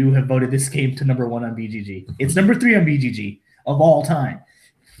 160 of you have voted this game to number 1 on BGG. It's number 3 on BGG of all time.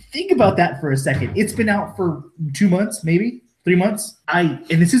 Think about that for a second. It's been out for 2 months, maybe 3 months. And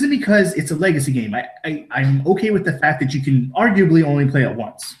this isn't because it's a legacy game. I'm okay with the fact that you can arguably only play it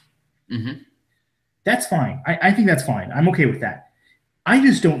once. Mm-hmm. That's fine. I think that's fine. I'm okay with that. I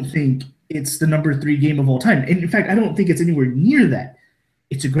just don't think it's the number 3 game of all time. And in fact, I don't think it's anywhere near that.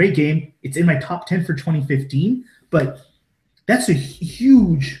 It's a great game. It's in my top 10 for 2015, but that's a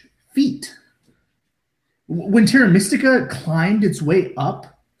huge feat. When Terra Mystica climbed its way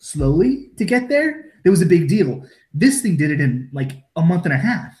up slowly to get there, it was a big deal. This thing did it in like a month and a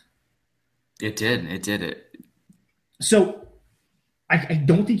half. It did it. So I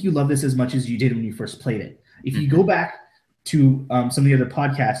don't think you love this as much as you did when you first played it. If you go back to some of the other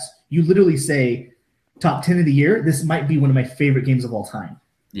podcasts, you literally say top 10 of the year, this might be one of my favorite games of all time.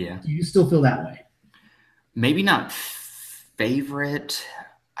 Yeah. Do you still feel that way? Maybe not favorite.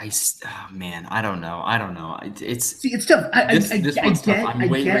 I don't know. It's tough. This one's tough. I'm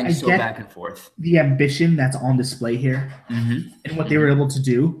wavering so back and forth. The ambition that's on display here and what they were able to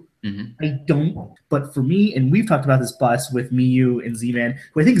do. Mm-hmm. I don't. But for me, and we've talked about this bus with me, you, and Z-Man,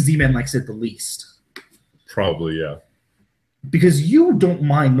 who I think Z-Man likes it the least. Probably, yeah. Because you don't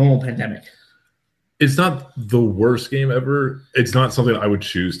mind normal Pandemic. It's not the worst game ever. It's not something I would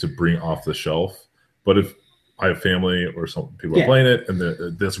choose to bring off the shelf. But if I have family or some people are playing it and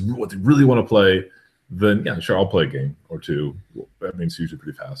that's what they really want to play, then yeah, sure, I'll play a game or two. That means usually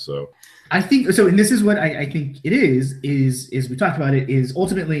pretty fast. So I think so, and this is what I think it is we talked about it, is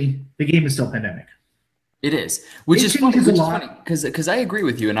ultimately the game is still Pandemic. It is, which is funny because I agree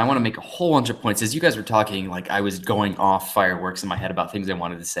with you, and I want to make a whole bunch of points. As you guys were talking, like I was going off fireworks in my head about things I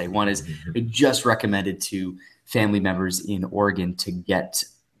wanted to say. One is it just recommended to family members in Oregon to get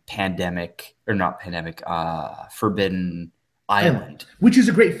Forbidden Island, which is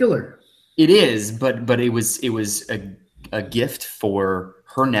a great filler. It is, but it was a gift for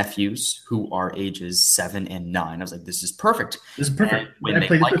her nephews who are ages 7 and 9. I was like, this is perfect. This is perfect. When I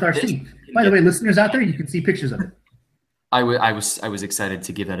played this with RC. By the way, listeners out there, you can see pictures of it. I was excited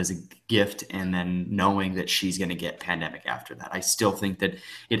to give that as a gift, and then knowing that she's going to get Pandemic after that. I still think that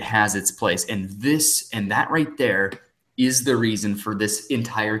it has its place, and that right there is the reason for this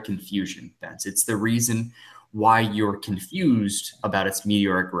entire confusion, Vince. It's the reason why you're confused about its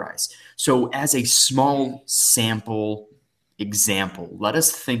meteoric rise. So as a small sample example, let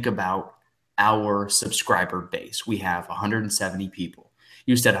us think about our subscriber base. We have 170 people.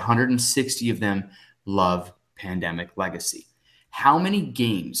 You said 160 of them love Pandemic Legacy. How many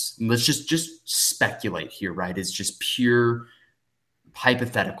games, let's just speculate here, right? It's just pure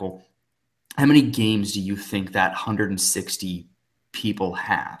hypothetical. How many games do you think that 160 people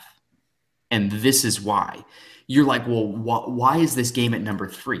have? And this is why. You're like, well, why is this game at number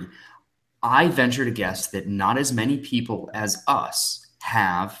 3? I venture to guess that not as many people as us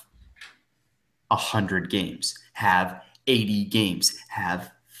have 100 games, have 80 games,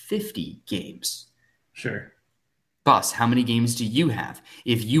 have 50 games. Sure. Bus, how many games do you have?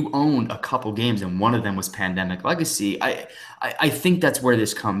 If you own a couple games and one of them was Pandemic Legacy, I think that's where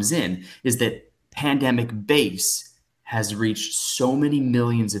this comes in, is that Pandemic base has reached so many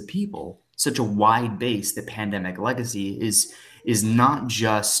millions of people, such a wide base, that Pandemic Legacy is not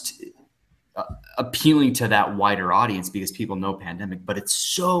just appealing to that wider audience because people know Pandemic, but it's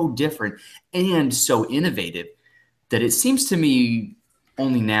so different and so innovative that it seems to me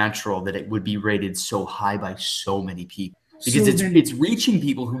only natural that it would be rated so high by so many people, because it's reaching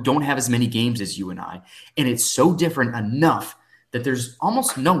people who don't have as many games as you and I, and it's so different enough that there's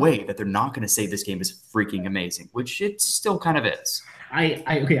almost no way that they're not going to say this game is freaking amazing, which it still kind of is. I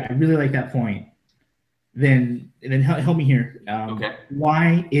really like that point. Then help me here. Okay.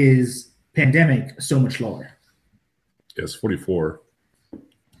 Why is Pandemic so much lower? Yes, 44.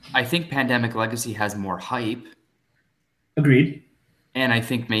 I think Pandemic Legacy has more hype. Agreed. And I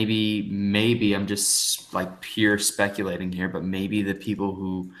think maybe I'm just like pure speculating here, but maybe the people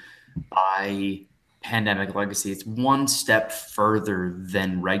who buy Pandemic Legacy, it's one step further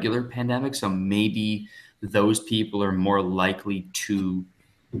than regular Pandemic. So maybe those people are more likely to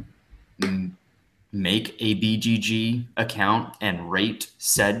make a BGG account and rate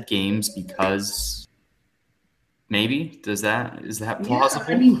said games because maybe is that plausible?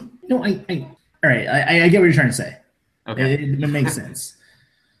 Yeah, I mean, no, all right. I get what you're trying to say. Okay. It makes sense.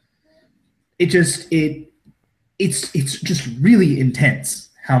 It's just really intense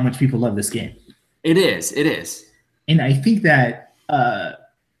how much people love this game. It is. And I think that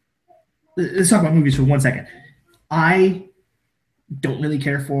let's talk about movies for 1 second. I don't really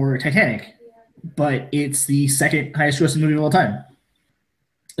care for Titanic, but it's the second highest grossing movie of all time.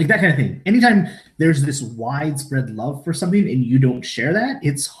 Like that kind of thing. Anytime there's this widespread love for something and you don't share that,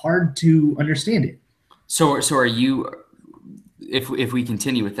 it's hard to understand it. So are you, if we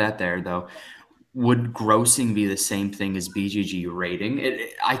continue with that there though, would grossing be the same thing as BGG rating?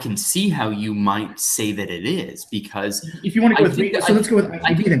 I can see how you might say that it is, because if you want to go let's go with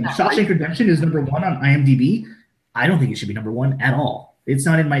IMDb then. Shawshank Redemption is number 1 on IMDb. I don't think it should be number 1 at all. It's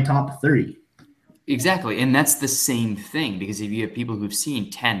not in my top 30. Exactly. And that's the same thing, because if you have people who've seen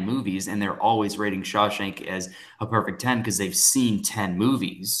 10 movies and they're always rating Shawshank as a perfect 10 because they've seen 10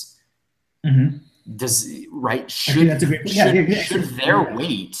 movies, should their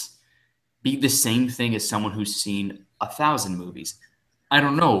weight be the same thing as someone who's seen 1,000 movies? I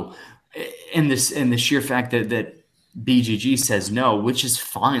don't know. And the sheer fact that BGG says no, which is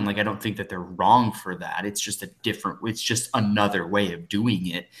fine. Like, I don't think that they're wrong for that. It's just another way of doing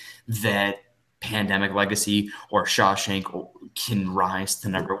it that Pandemic Legacy or Shawshank can rise to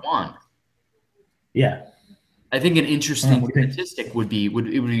number 1. Yeah. I think an interesting statistic would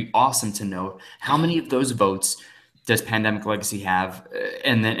be awesome to know how many of those votes does Pandemic Legacy have,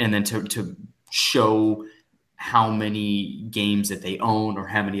 and then to show how many games that they own or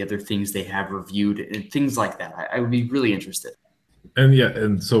how many other things they have reviewed and things like that. I would be really interested.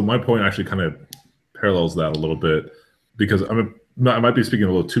 And so my point actually kind of parallels that a little bit, because I might be speaking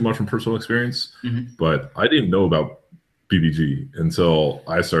a little too much from personal experience, but I didn't know about BBG until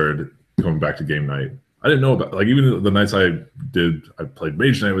I started coming back to game night. I didn't know about, like, even the nights I played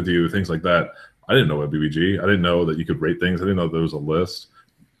Mage Night with you, things like that. I didn't know about BBG. I didn't know that you could rate things. I didn't know there was a list.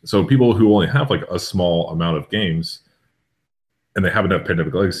 So people who only have like a small amount of games and they haven't had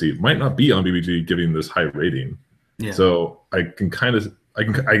Pandemic Legacy might not be on BBG giving this high rating. Yeah. So I can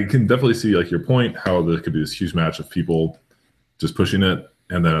definitely see like your point, how there could be this huge match of people just pushing it,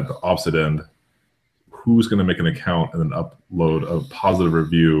 and then at the opposite end, who's going to make an account and then upload a positive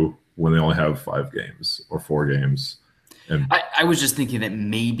review when they only have 5 games or 4 games? And I was just thinking that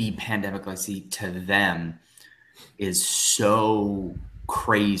maybe Pandemic Legacy to them is so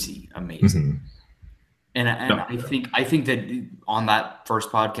crazy amazing. And I think that on that first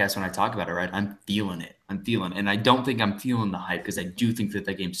podcast when I talk about it, right, I'm feeling it. And I don't think I'm feeling the hype, because I do think that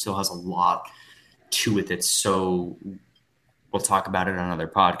game still has a lot to it that's so. We'll talk about it on another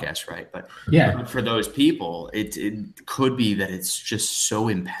podcast, right? But yeah, for those people, it could be that it's just so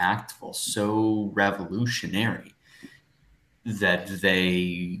impactful, so revolutionary that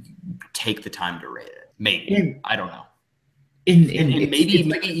they take the time to rate it. Maybe I don't know. And maybe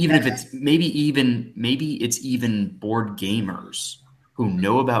it's even board gamers who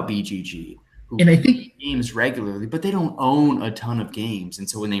know about BGG, who play games regularly, but they don't own a ton of games, and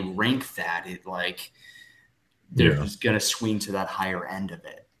so when they rank that, it like. They're just going to swing to that higher end of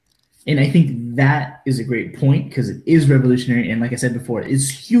it. And I think that is a great point, because it is revolutionary. And like I said before, it's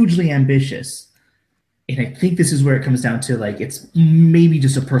hugely ambitious. And I think this is where it comes down to, like, it's maybe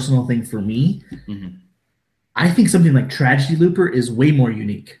just a personal thing for me. I think something like Tragedy Looper is way more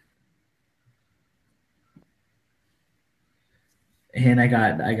unique. And I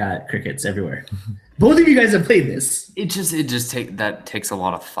got crickets everywhere. Both of you guys have played this. It takes a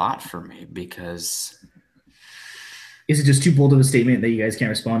lot of thought for me, because... Is it just too bold of a statement that you guys can't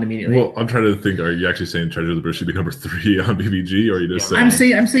respond immediately? Well, I'm trying to think. Are you actually saying Tragedy Looper should be number 3 on BBG, or are you just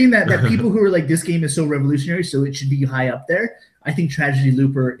saying? I'm saying that people who are like, this game is so revolutionary, so it should be high up there. I think Tragedy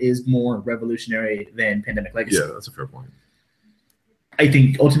Looper is more revolutionary than Pandemic Legacy. Yeah, that's a fair point. I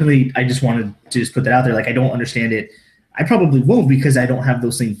think ultimately, I just wanted to just put that out there. Like, I don't understand it. I probably won't, because I don't have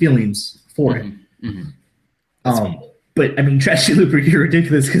those same feelings for it. But I mean, Tragedy Looper, you're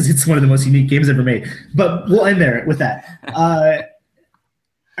ridiculous, because it's one of the most unique games ever made. But we'll end there with that. All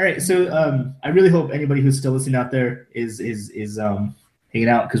right, so I really hope anybody who's still listening out there is hanging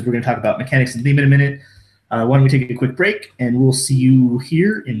out, because we're going to talk about mechanics and theme in a minute. Why don't we take a quick break, and we'll see you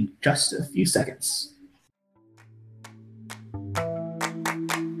here in just a few seconds.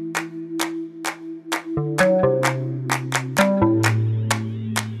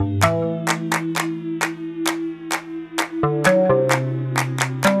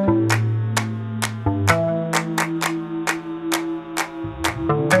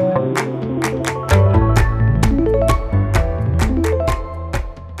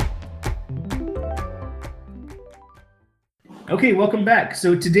 Okay, welcome back.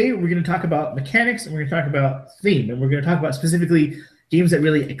 So today we're going to talk about mechanics and we're going to talk about theme. And we're going to talk about specifically games that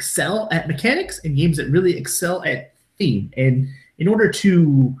really excel at mechanics and games that really excel at theme. And in order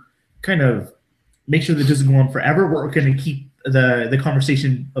to kind of make sure that it doesn't go on forever, we're going to keep the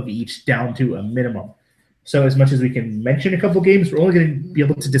conversation of each down to a minimum. So as much as we can mention a couple games, we're only going to be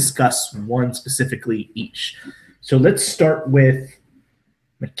able to discuss one specifically each. So let's start with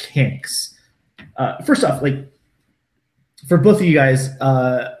mechanics. First off, like for both of you guys,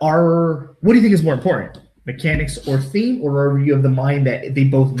 what do you think is more important, mechanics or theme, or are you of the mind that they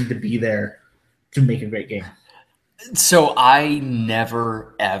both need to be there to make a great game? So I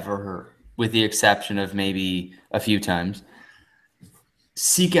never, ever, with the exception of maybe a few times,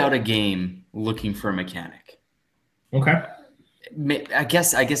 seek out a game looking for a mechanic. Okay. I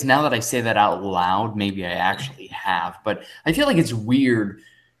guess now that I say that out loud, maybe I actually have, but I feel like it's weird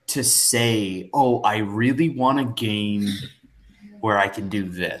to say, oh, I really want a game where I can do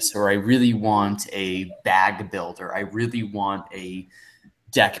this, or I really want a bag builder. I really want a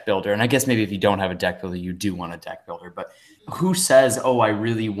deck builder. And I guess maybe if you don't have a deck builder, you do want a deck builder, but who says, oh, I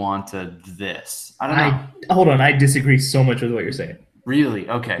really want this? I don't know. Hold on. I disagree so much with what you're saying. Really?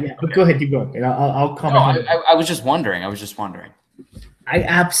 Okay. Yeah, but go ahead, keep going. And I'll comment. No, I was just wondering. I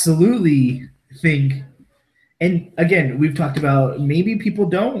absolutely think, and again, we've talked about maybe people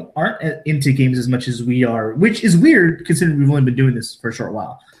aren't into games as much as we are, which is weird considering we've only been doing this for a short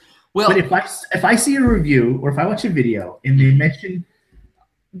while. Well, but if I see a review or if I watch a video and they mention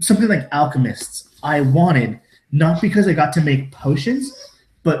something like Alchemists, I wanted, not because I got to make potions,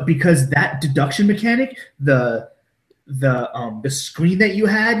 but because that deduction mechanic, the screen that you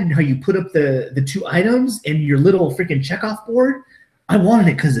had and how you put up the two items and your little freaking checkoff board, I wanted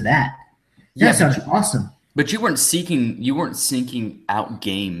it because of that. That sounds awesome. But you weren't seeking out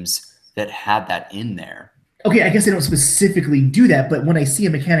games that had that in there. Okay, I guess I don't specifically do that, but when I see a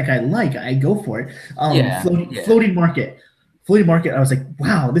mechanic I like, I go for it. Floating market. Floating market, I was like,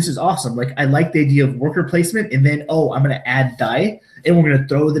 wow, this is awesome. Like, I like the idea of worker placement, and then, I'm going to add die, and we're going to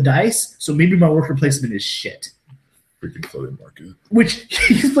throw the dice, so maybe my worker placement is shit. Freaking floating market. Which,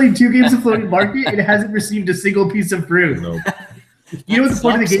 he's played 2 games of floating market and hasn't received a single piece of fruit. Nope. You know what the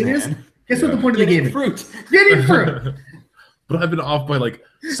point of the game is? Guess what the point of the game is? Fruit. Getting fruit. But I've been off by like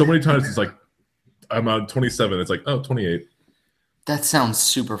so many times. It's like I'm on 27. It's like 28. That sounds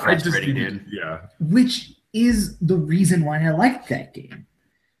super frustrating, dude. Yeah. Which is the reason why I like that game,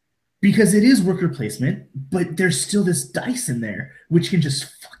 because it is worker placement, but there's still this dice in there which can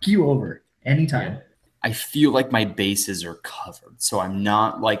just fuck you over anytime. Yeah. I feel like my bases are covered, so I'm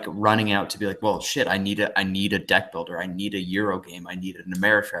not like running out to be like, well, shit, I need a deck builder, I need a Euro game, I need an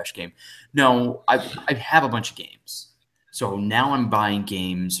Ameritrash game. No, I have a bunch of games, so now I'm buying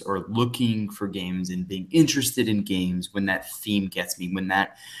games or looking for games and being interested in games when that theme gets me, when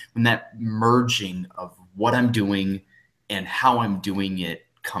that merging of what I'm doing and how I'm doing it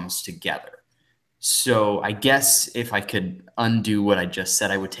comes together. So I guess if I could undo what I just said,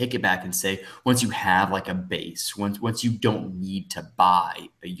 I would take it back and say, once you have like a base, once you don't need to buy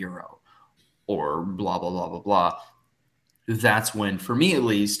a Euro or blah, blah, blah, blah, blah, that's when, for me at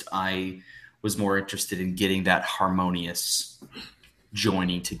least, I was more interested in getting that harmonious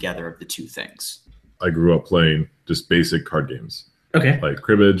joining together of the two things. I grew up playing just basic card games. Okay. Like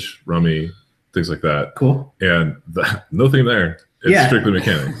cribbage, rummy, things like that. Cool. And nothing there. It's strictly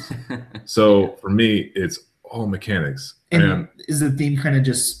mechanics. So for me, it's all mechanics. And is the theme kind of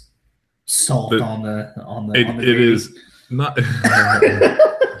just salt on the it is not.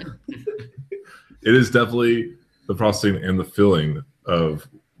 It is definitely the frosting and the filling of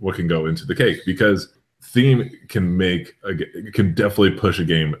what can go into the cake, because theme can definitely push a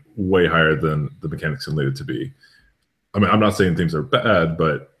game way higher than the mechanics can lead it to be. I mean, I'm not saying themes are bad,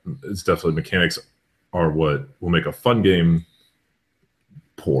 but it's definitely mechanics are what will make a fun game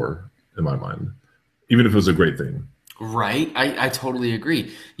poor in my mind, even if it was a great thing. Right. I totally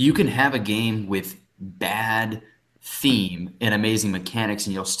agree. You can have a game with bad theme and amazing mechanics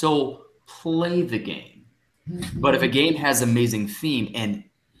and you'll still play the game. But if a game has amazing theme and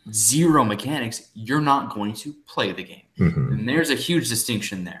zero mechanics, you're not going to play the game. Mm-hmm. And there's a huge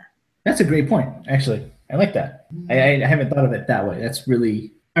distinction there. That's a great point, actually. I like that. I haven't thought of it that way. That's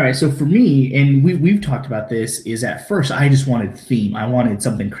really... All right, so for me, and we've talked about this, is at first I just wanted theme. I wanted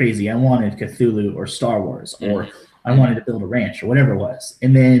something crazy. I wanted Cthulhu or Star Wars, or I wanted to build a ranch or whatever it was.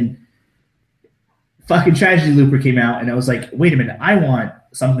 And then fucking Tragedy Looper came out, and I was like, wait a minute, I want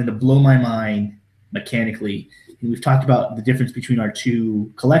something to blow my mind mechanically. And we've talked about the difference between our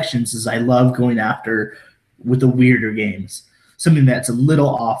two collections is I love going after with the weirder games, something that's a little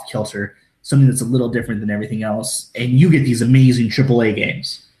off kilter. something that's a little different than everything else, and you get these amazing AAA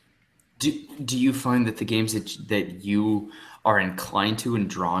games. Do you find that the games that you are inclined to and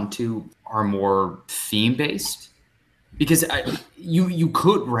drawn to are more theme based? Because you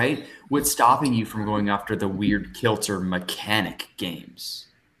could, right? What's stopping you from going after the weird kilter mechanic games?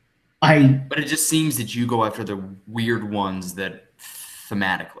 But it just seems that you go after the weird ones that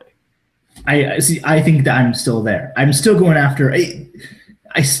thematically. I see. I think that I'm still there. I'm still going after.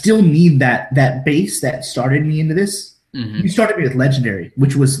 I still need that base that started me into this. Mm-hmm. You started me with Legendary,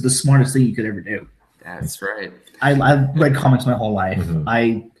 which was the smartest thing you could ever do. That's right. I've read comics my whole life. Mm-hmm.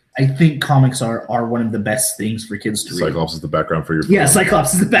 I think comics are one of the best things for kids to read. Cyclops is the background for your phone. Yeah,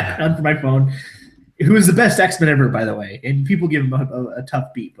 Cyclops is the background for my phone. Who is the best X-Men ever, by the way. And people give him a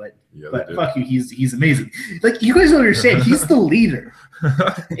tough beat, but fuck you, he's amazing. Like, you guys don't understand. He's the leader.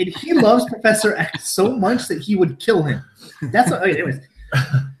 And he loves Professor X so much that he would kill him. That's what, anyways.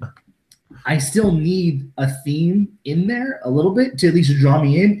 I still need a theme in there a little bit to at least draw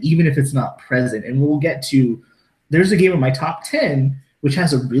me in, even if it's not present. And we'll get to, there's a game in my top 10 which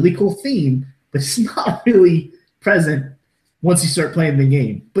has a really cool theme, but it's not really present once you start playing the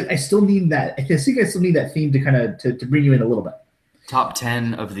game. But I still need that. I think I still need that theme to kind of to bring you in a little bit. Top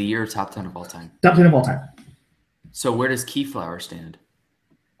 10 of the year, top 10 of all time? Top 10 of all time. So where does Keyflower stand?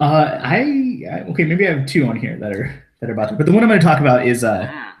 Okay, maybe I have two on here that are about to, but the one I'm going to talk about is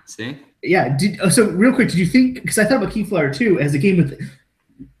see? Yeah. So real quick, did you think, because I thought about Keyflower 2 as a game with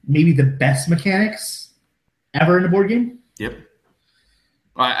maybe the best mechanics ever in a board game? Yep.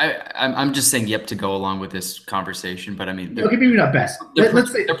 I'm just saying yep to go along with this conversation, but I mean, okay, maybe not best.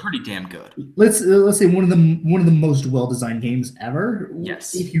 Let's say they're pretty damn good. Let's say one of the most well-designed games ever.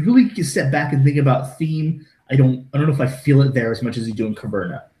 Yes. If you really step back and think about theme, I don't know if I feel it there as much as you do in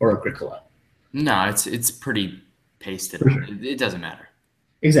Caverna or Agricola. No, it's pretty pasted. Sure. It doesn't matter.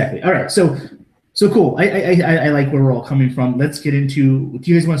 Exactly. All right. So cool. I like where we're all coming from. Let's get into. Do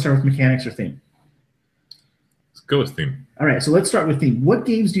you guys want to start with mechanics or theme? Let's go with theme. All right. So let's start with theme. What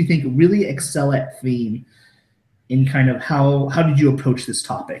games do you think really excel at theme? In kind of how did you approach this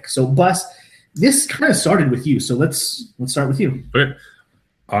topic? So Bus, this kind of started with you. So let's start with you. Okay.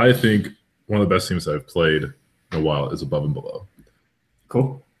 I think one of the best themes I've played in a while is Above and Below.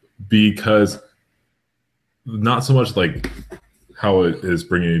 Cool. Because not so much like how it is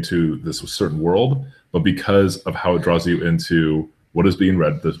bringing you to this certain world, but because of how it draws you into what is being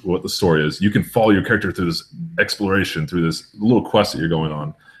read, what the story is. You can follow your character through this exploration, through this little quest that you're going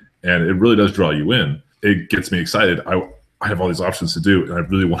on, and it really does draw you in. It gets me excited. I have all these options to do, and I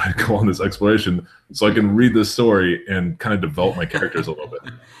really want to go on this exploration so I can read this story and kind of develop my characters a little bit.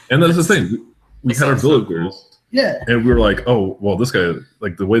 And that's the thing. We had our villagers, yeah, and we were like, oh, well, this guy,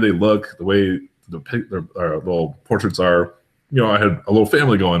 like the way they look, the way their little portraits are, you know, I had a little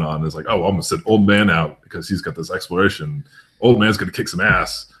family going on. It's like, oh, I'm going to send old man out because he's got this exploration. Old man's going to kick some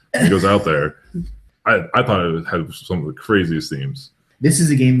ass. He goes out there. I thought it had some of the craziest themes. This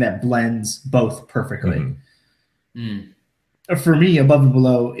is a game that blends both perfectly. Mm-hmm. For me, Above and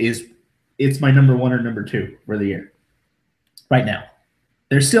Below it's my number one or number two for the year. Right now.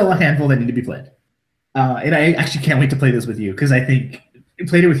 There's still a handful that need to be played. And I actually can't wait to play this with you because I think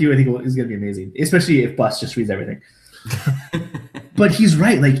playing it with you, I think is going to be amazing, especially if Bus just reads everything. But he's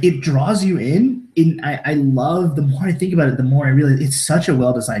right. Like, it draws you in. I love, the more I think about it, the more I realize it's such a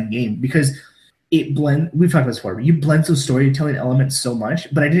well-designed game because it blends. We've talked about this before. But you blend those storytelling elements so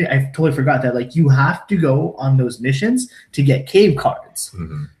much. But I totally forgot that. Like, you have to go on those missions to get cave cards.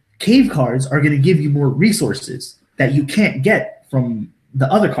 Mm-hmm. Cave cards are going to give you more resources that you can't get from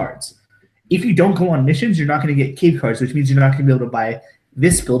the other cards. If you don't go on missions, you're not going to get cave cards, which means you're not going to be able to buy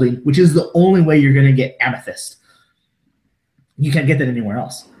this building, which is the only way you're going to get amethyst. You can't get that anywhere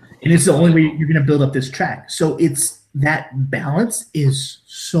else. And it's the only way you're going to build up this track. So it's that balance is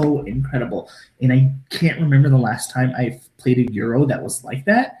so incredible. And I can't remember the last time I've played a Euro that was like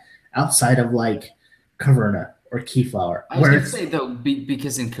that outside of like Caverna or Keyflower. I was going to say, though,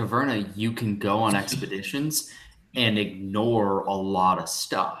 because in Caverna, you can go on expeditions and ignore a lot of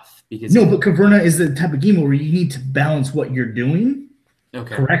stuff. But Caverna is the type of game where you need to balance what you're doing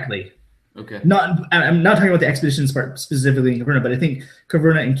correctly. Okay. I'm not talking about the expeditions part specifically in Caverna, but I think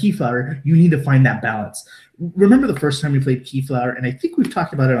Caverna and Keyflower, you need to find that balance. Remember the first time we played Keyflower, and I think we've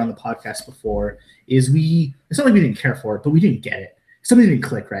talked about it on the podcast before, it's not like we didn't care for it, but we didn't get it. Something didn't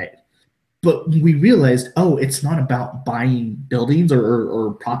click right. But we realized, it's not about buying buildings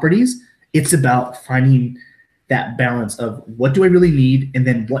or properties. It's about finding that balance of what do I really need, and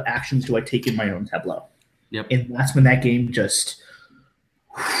then what actions do I take in my own tableau. Yep. And that's when that game just...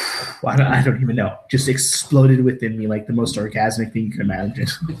 I don't even know. Just exploded within me like the most orgasmic thing you can imagine.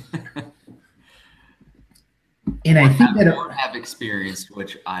 And I think that or have experienced,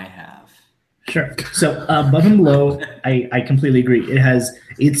 which I have. Sure. So Above and Below, I completely agree.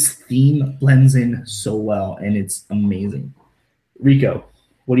 Its theme blends in so well, and it's amazing. Rico,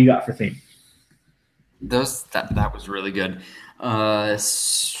 what do you got for theme? That was really good.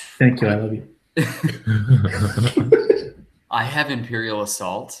 Thank you. I love you. I have Imperial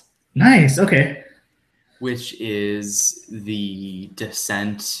Assault. Nice. Okay. Which is the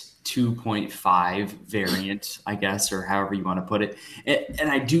Descent 2.5 variant, I guess, or however you want to put it. And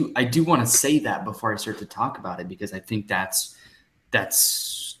I do want to say that before I start to talk about it, because I think that's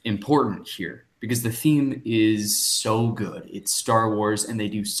important here, because the theme is so good. It's Star Wars, and they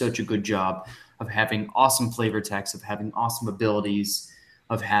do such a good job of having awesome flavor text, of having awesome abilities,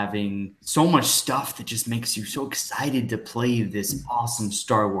 of having so much stuff that just makes you so excited to play this awesome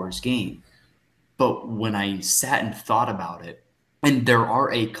Star Wars game. But when I sat and thought about it, and there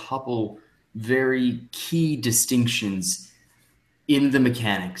are a couple very key distinctions in the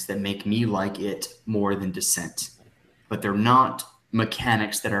mechanics that make me like it more than Descent, but they're not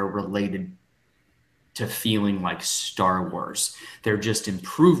mechanics that are related to feeling like Star Wars. They're just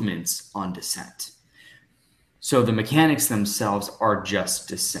improvements on Descent. So the mechanics themselves are just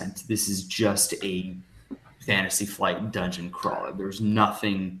Descent. This is just a Fantasy Flight dungeon crawler. There's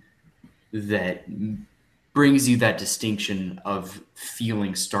nothing that brings you that distinction of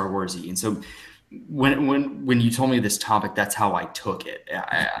feeling Star Warsy. And so when you told me this topic, that's how I took it.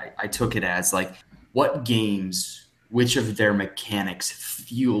 I took it as like, what games, which of their mechanics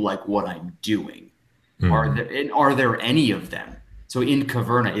feel like what I'm doing? Are there any of them? So in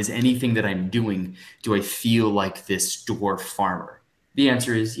Caverna, is anything that I'm doing, do I feel like this dwarf farmer? The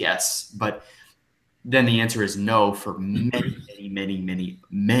answer is yes, but then the answer is no for many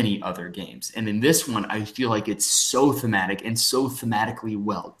other games. And in this one, I feel like it's so thematic and so thematically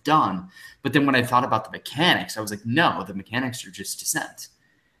well done. But then when I thought about the mechanics, I was like, no, the mechanics are just Descent.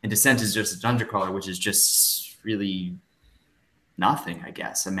 And Descent is just a dungeon crawler, which is just really nothing, I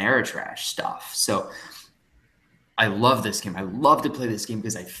guess, Ameritrash stuff. So I love this game. I love to play this game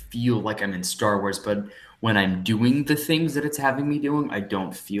because I feel like I'm in Star Wars, but when I'm doing the things that it's having me doing, I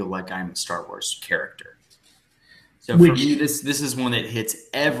don't feel like I'm a Star Wars character. So for me, this is one that hits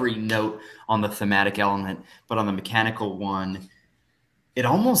every note on the thematic element, but on the mechanical one, it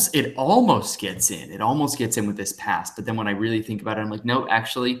almost gets in. It almost gets in with this pass. But then when I really think about it, I'm like, no,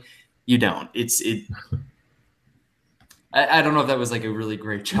 actually, you don't. I don't know if that was like a really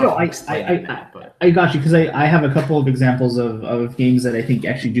great job. No, I got you, because I have a couple of examples of games that I think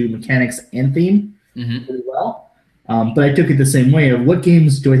actually do mechanics and theme really well. But I took it the same way of what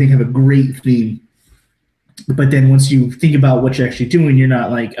games do I think have a great theme, but then once you think about what you're actually doing, you're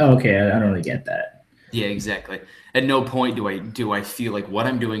not like, oh, okay, I don't really get that. Yeah, exactly. At no point do I feel like what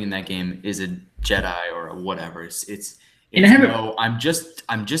I'm doing in that game is a Jedi or a whatever. I'm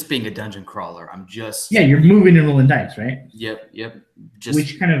just being a dungeon crawler. You're moving and rolling dice, right? Yep. Just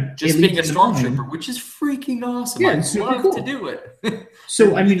being a stormtrooper, which is freaking awesome. Yeah, I'd love to do it.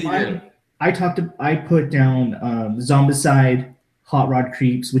 So I mean, I put down Zombicide, Hot Rod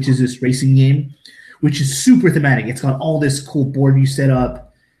Creeps, which is this racing game, which is super thematic. It's got all this cool board you set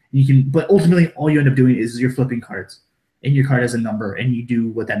up. But ultimately all you end up doing is you're flipping cards. And your card has a number, and you do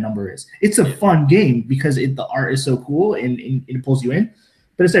what that number is. It's a fun game because the art is so cool and it pulls you in.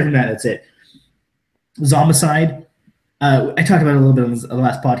 But aside from that, that's it. Zombicide, I talked about it a little bit on the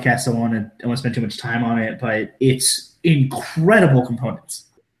last podcast, so I don't want to spend too much time on it, but it's incredible components.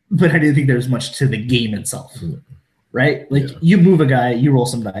 But I didn't think there was much to the game itself, right? Like you move a guy, you roll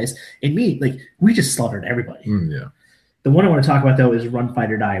some dice, and we just slaughtered everybody. Yeah. The one I want to talk about, though, is Run,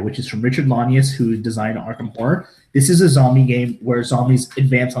 Fight, or Die, which is from Richard Launius, who designed Arkham Horror. This is a zombie game where zombies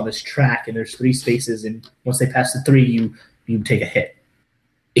advance on this track, and there's 3 spaces, and once they pass the 3, you take a hit.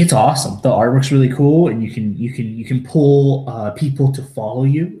 It's awesome. The artwork's really cool, and you can pull people to follow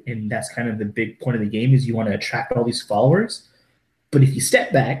you, and that's kind of the big point of the game is you want to attract all these followers. But if you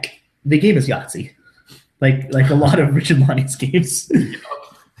step back, the game is Yahtzee, like a lot of Richard Launius games.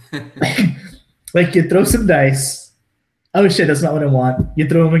 Like you throw some dice. Oh shit, that's not what I want. You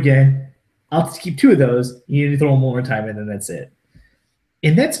throw them again. I'll just keep 2 of those. You throw them one more time, and then that's it.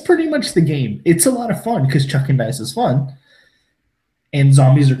 And that's pretty much the game. It's a lot of fun because chucking dice is fun. And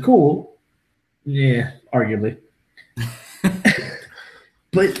zombies are cool. Yeah, arguably.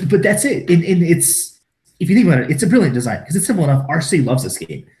 but that's it. And it's, if you think about it, it's a brilliant design because it's simple enough. RC loves this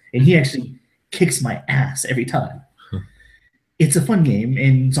game. And he actually kicks my ass every time. It's a fun game,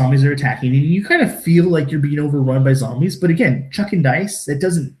 and zombies are attacking, and you kind of feel like you're being overrun by zombies. But again, chucking dice,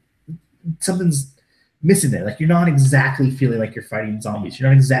 something's missing there. Like you're not exactly feeling like you're fighting zombies. You're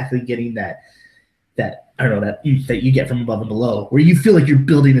not exactly getting that that I don't know that you get from above and below, where you feel like you're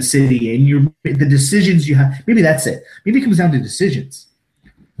building a city and the decisions you have. Maybe that's it. Maybe it comes down to decisions.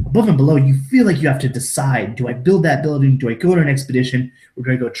 Above and below, you feel like you have to decide: do I build that building? Do I go on an expedition, or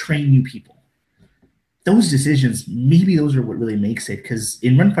do I go train new people? Those decisions, maybe those are what really makes it. Because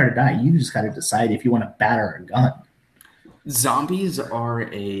in Run Fire Die, you just got to decide if you want to batter a gun. Zombies are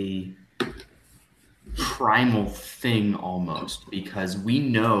a primal thing almost, because we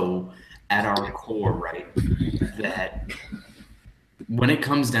know at our core, right, that when it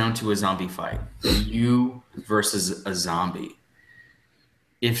comes down to a zombie fight, you versus a zombie,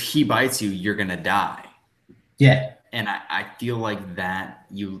 if he bites you, you're gonna die. Yeah. And I feel like that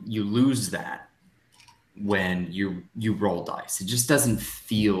you lose that when you roll dice. It just doesn't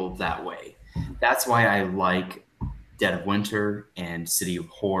feel that way. That's why I like Dead of Winter and City of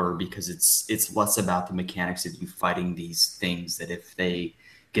Horror, because it's less about the mechanics of you fighting these things that if they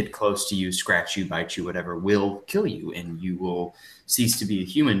get close to you, scratch you, bite you, whatever, will kill you and you will cease to be a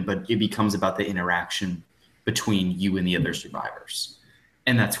human. But it becomes about the interaction between you and the other survivors,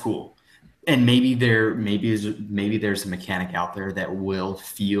 and that's cool. And maybe there's a mechanic out there that will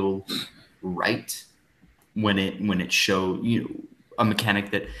feel right when it show you a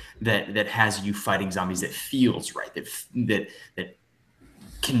mechanic that has you fighting zombies that feels right, that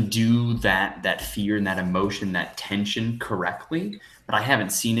can do that fear and that emotion, that tension correctly. But I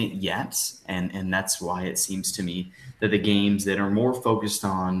haven't seen it yet, and that's why it seems to me that the games that are more focused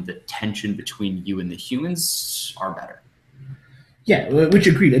on the tension between you and the humans are better. Yeah, which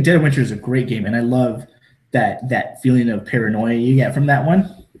agreed. Dead of Winter is a great game, and I love that feeling of paranoia you get from that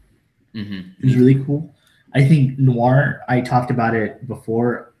one. Mm-hmm. It was really cool. I think Noir, I talked about it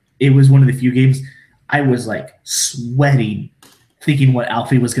before. It was one of the few games I was like sweating thinking what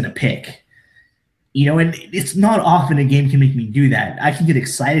Alfie was going to pick. And it's not often a game can make me do that. I can get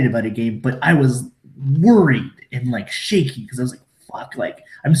excited about a game, but I was worried and like shaky because I was like, fuck, like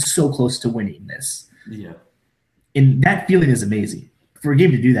I'm so close to winning this. Yeah. And that feeling is amazing. For a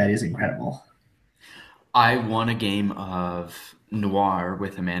game to do that is incredible. I won a game of Noir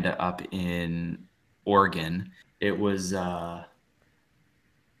with Amanda up in Oregon. It was I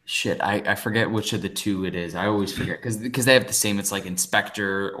forget which of the two it is. I always forget because they have the same. It's like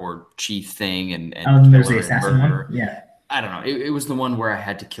inspector or chief thing, and there's the assassin one. Yeah, I don't know. It was the one where I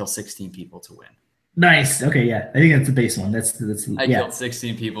had to kill 16 people to win. Nice. Okay, yeah. I think that's the base one. That's I killed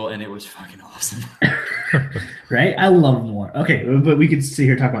 16 people, and it was fucking awesome. Right? I love Noir. Okay, but we could sit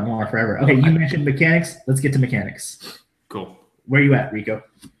here and talk about Noir forever. Okay, you mentioned mechanics. Let's get to mechanics. Cool. Where are you at, Rico?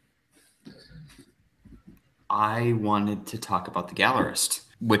 I wanted to talk about The Gallerist,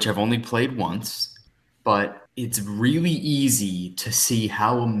 which I've only played once, but it's really easy to see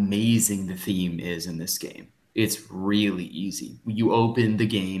how amazing the theme is in this game. It's really easy. You open the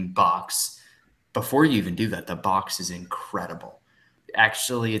game box. Before you even do that, the box is incredible.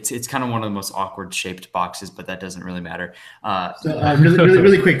 Actually, it's kind of one of the most awkward shaped boxes, but that doesn't really matter.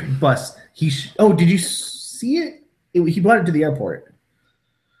 Really quick, Bus. Did you see it? He brought it to the airport.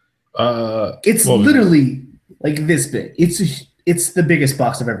 It's literally like this big. It's the biggest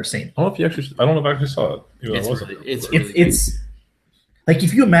box I've ever seen. I don't know if I actually saw it. It's like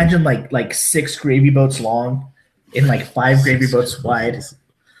if you imagine like 6 gravy boats long and like 5 gravy boats wide.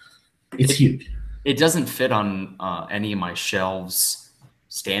 It's huge. It doesn't fit on any of my shelves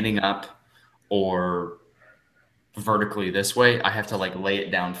standing up or vertically this way. I have to like lay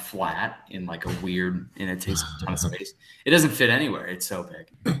it down flat in like a weird, and it takes a ton of space. It doesn't fit anywhere. It's so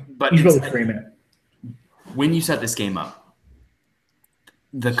big. But you really frame it. When you set this game up,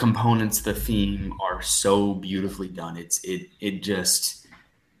 the components, the theme are so beautifully done.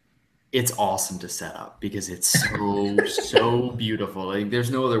 It's awesome to set up because it's so beautiful. Like, there's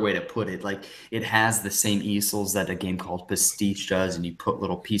no other way to put it. Like, it has the same easels that a game called Pastiche does, and you put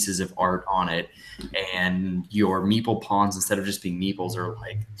little pieces of art on it. And your meeple pawns, instead of just being meeples, are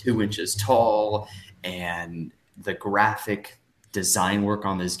like 2 inches tall. And the graphic design work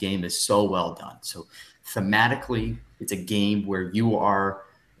on this game is so well done. So thematically, it's a game where you are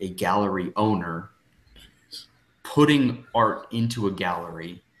a gallery owner putting art into a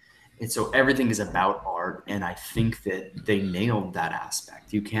gallery. And so everything is about art, and I think that they nailed that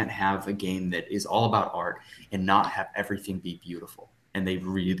aspect. You can't have a game that is all about art and not have everything be beautiful. And they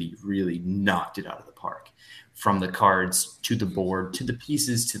really, really knocked it out of the park. From the cards to the board to the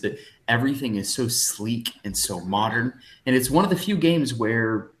pieces to everything is so sleek and so modern. And it's one of the few games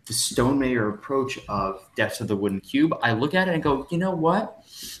where the Stonemaier approach of Death of the Wooden Cube, I look at it and go, you know what?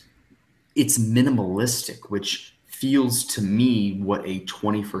 It's minimalistic, which feels to me what a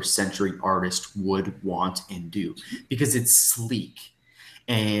 21st century artist would want and do, because it's sleek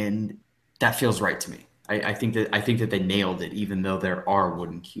and That feels right to me. I think that they nailed it, even though there are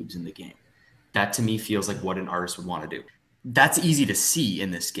wooden cubes in the game. That to me feels like what an artist would want to do. That's easy to see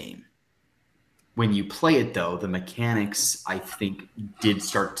in this game. When you play it, though, the mechanics, I think, did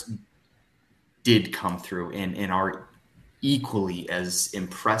come through and are equally as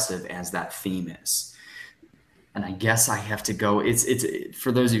impressive as that theme is. And I guess I have to go. It's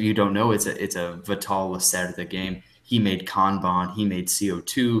for those of you who don't know, it's a Vital Lacerda game. He made Kanban. He made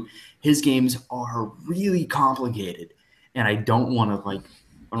CO2. His games are really complicated, and I don't want to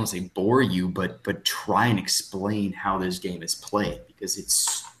I don't say bore you, but try and explain how this game is played because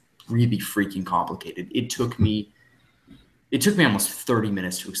it's really freaking complicated. It took me almost 30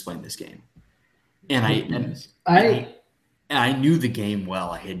 minutes to explain this game, and I knew the game well.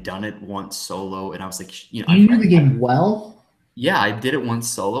 I had done it once solo, and I was like, you knew the game well. Yeah, I did it once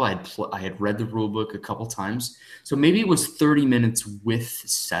solo. I had read the rule book a couple times, so maybe it was 30 minutes with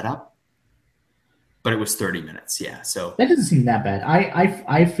setup, but it was 30 minutes. Yeah, so that doesn't seem that bad.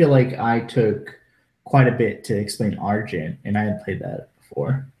 I feel like I took quite a bit to explain Argent, and I had played that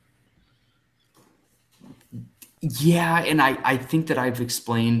before. Yeah, and I think that I've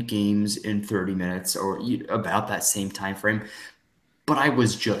explained games in 30 minutes or about that same time frame, but I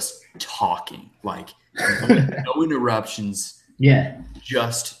was just talking, like no interruptions. Yeah,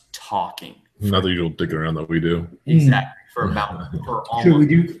 just talking. Not the usual digging around that we do. Exactly. For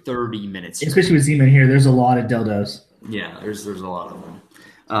almost 30 minutes. Especially with Zeman here, there's a lot of dildos. Yeah, there's a lot of them.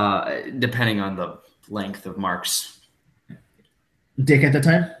 Depending on the length of Mark's dick at the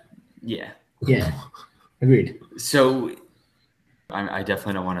time? Yeah. Yeah. Agreed. So I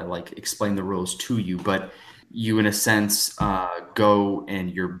definitely don't want to explain the rules to you, but you in a sense go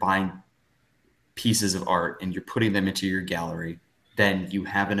and you're buying pieces of art and you're putting them into your gallery. Then you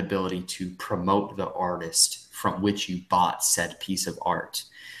have an ability to promote the artist from which you bought said piece of art.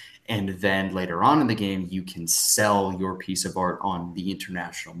 And then later on in the game, you can sell your piece of art on the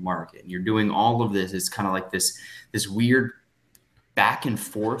international market. And you're doing all of this. It's kind of like this weird back and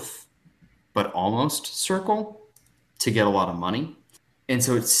forth, but almost circle to get a lot of money. And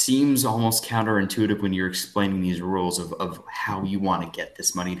so it seems almost counterintuitive when you're explaining these rules of how you want to get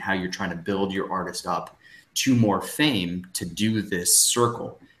this money and how you're trying to build your artist up to more fame to do this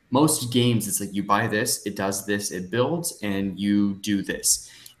circle. Most games, it's like you buy this, it does this, it builds, and you do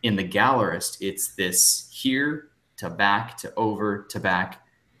this. In the Gallerist, it's this here to back to over to back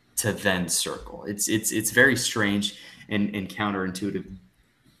to then circle. It's very strange and counterintuitive,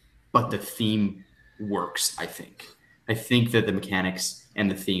 but the theme works, I think. I think that the mechanics and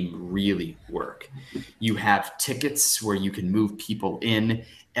the theme really work. You have tickets where you can move people in.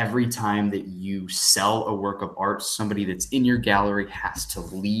 Every time that you sell a work of art, somebody that's in your gallery has to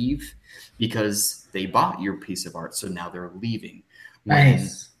leave because they bought your piece of art. So now they're leaving.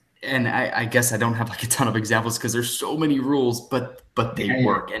 Nice. And I guess I don't have a ton of examples because there's so many rules, but they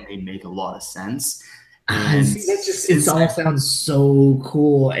work and they make a lot of sense. And it all sounds so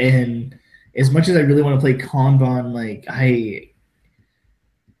cool. And as much as I really want to play Kanban,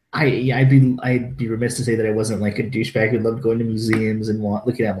 I'd be remiss to say that I wasn't a douchebag who loved going to museums and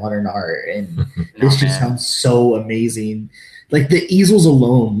looking at modern art. And this just sounds so amazing. The easels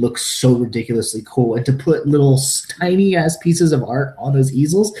alone look so ridiculously cool. And to put little tiny ass pieces of art on those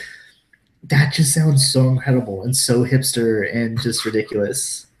easels, that just sounds so incredible and so hipster and just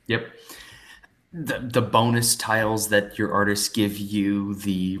ridiculous. Yep. The bonus tiles that your artists give you,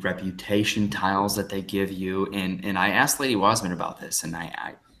 the reputation tiles that they give you. And I asked Lady Wasman about this, and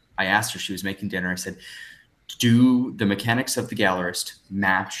I asked her, she was making dinner. I said, do the mechanics of the Gallerist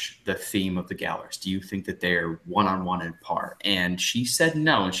match the theme of the Gallerist? Do you think that they're one-on-one and par? And she said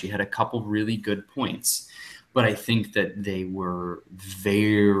no, and she had a couple really good points. But I think that they were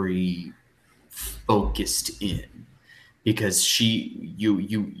very focused in because you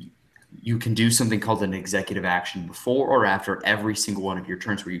can do something called an executive action before or after every single one of your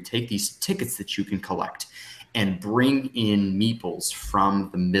turns where you take these tickets that you can collect and bring in meeples from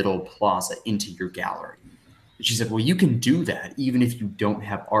the middle plaza into your gallery. She said, well, you can do that even if you don't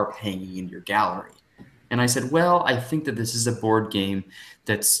have art hanging in your gallery. And I said, well, I think that this is a board game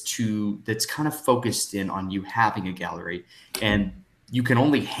that's kind of focused in on you having a gallery, and you can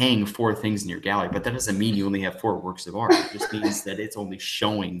only hang 4 things in your gallery, but that doesn't mean you only have 4 works of art. It just means that it's only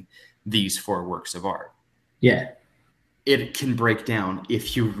showing these 4 works of art. Yeah. It can break down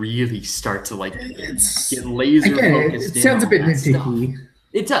if you really start to get laser focused. It sounds a bit nitpicky.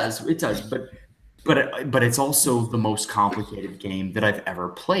 It does, but it's also the most complicated game that I've ever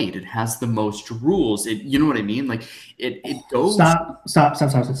played. It has the most rules. You know what I mean? It goes. Stop.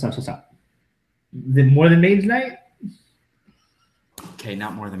 The more than Mage Night. Okay,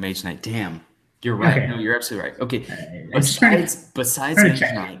 not more than Mage Knight. Damn, you're right. Okay. No, you're absolutely right. Okay, I'm just trying besides trying to Mage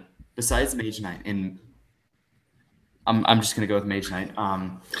check. Knight, and I'm just gonna go with Mage Knight.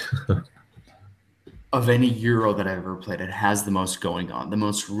 Of any Euro that I've ever played, it has the most going on, the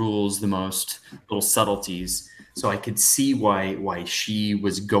most rules, the most little subtleties. So I could see why she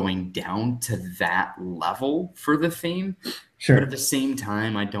was going down to that level for the theme. Sure. But at the same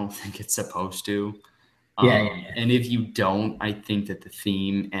time, I don't think it's supposed to. Yeah. And if you don't, I think that the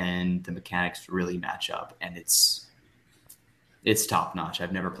theme and the mechanics really match up, and it's top notch.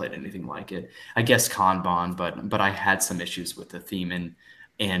 I've never played anything like it. I guess Kanban, but I had some issues with the theme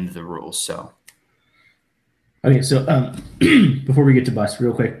and the rules. So Okay, so before we get to Bust,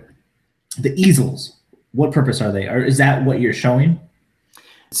 real quick, the easels, what purpose are they? Or is that what you're showing?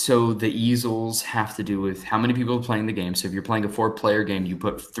 So the easels have to do with how many people are playing the game. So if you're playing a 4-player game, you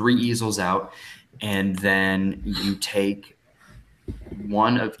put 3 easels out, and then you take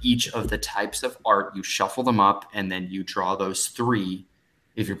one of each of the types of art, you shuffle them up, and then you draw those 3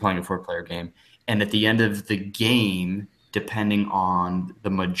 if you're playing a 4-player game. And at the end of the game, depending on the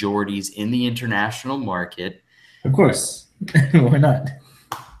majorities in the international market. Of course. Why not?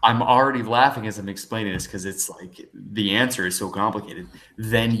 I'm already laughing as I'm explaining this because it's like the answer is so complicated.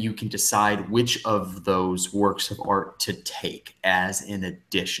 Then you can decide which of those works of art to take as an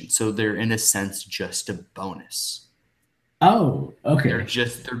addition. So they're in a sense just a bonus. Oh, okay. They're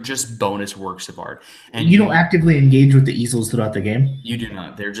just bonus works of art. And you don't actively engage with the easels throughout the game? You do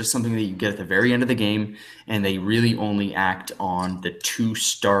not. They're just something that you get at the very end of the game, and they really only act on the 2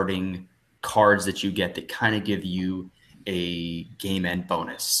 starting cards that you get that kind of give you a game end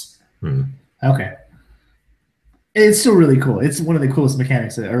bonus. Okay. It's still really cool. It's one of the coolest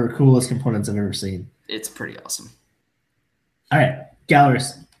mechanics or coolest components I've ever seen. It's pretty awesome. All right.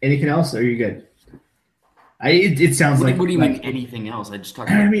 Gallerus, anything else, or are you good? It sounds like. What do you mean anything else? I just talked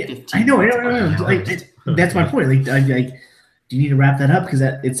about 15 I know. That's my point. Do you need to wrap that up? Because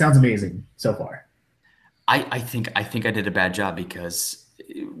it sounds amazing so far. I think I did a bad job because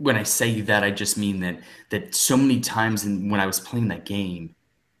when I say that, I just mean that so many times when I was playing that game,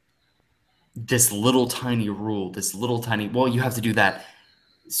 this little tiny rule, well, you have to do that.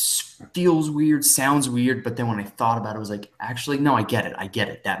 Feels weird, sounds weird, but then when I thought about it, I was like, actually, no, I get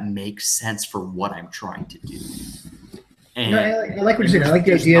it. That makes sense for what I'm trying to do. And I like what you're saying. I like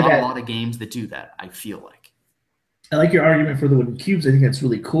the idea that there's not a lot of games that do that, I feel like. I like your argument for the wooden cubes. I think that's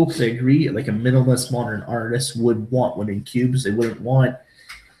really cool because I agree. Like a minimalist modern artist would want wooden cubes. They wouldn't want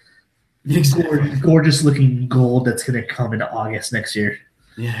gorgeous looking gold that's going to come in August next year.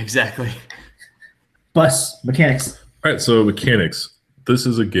 Yeah, exactly. Bus mechanics. All right, so mechanics. This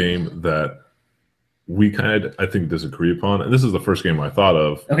is a game that we kind of, I think, disagree upon. And this is the first game I thought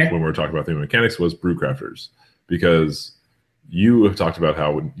of when we were talking about the mechanics was Brewcrafters. Because you have talked about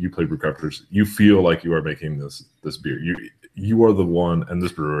how when you play Brewcrafters, you feel like you are making this beer. You are the one in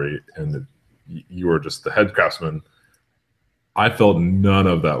this brewery, and you are just the head craftsman. I felt none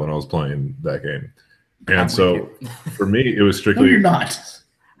of that when I was playing that game. And so for me, it was strictly... No, you're not.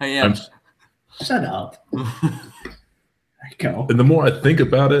 I am. Shut up. Go. And the more I think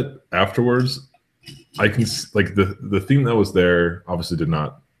about it afterwards, I can like the theme that was there obviously did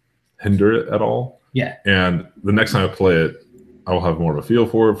not hinder it at all. Yeah. And the next time I play it, I will have more of a feel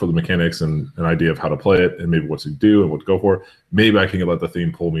for the mechanics and an idea of how to play it and maybe what to do and what to go for. Maybe I can let the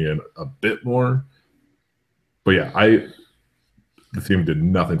theme pull me in a bit more. But yeah, the theme did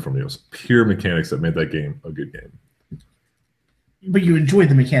nothing for me. It was pure mechanics that made that game a good game. But you enjoyed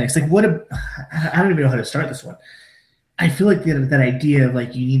the mechanics. Like I don't even know how to start this one. I feel like that idea of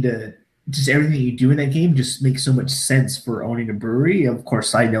like you need to just everything you do in that game just makes so much sense for owning a brewery. Of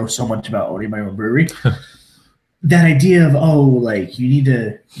course, I know so much about owning my own brewery. That idea of like you need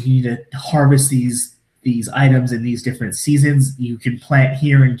to harvest these items in these different seasons. You can plant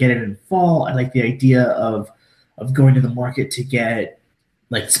here and get it in fall. I like the idea of going to the market to get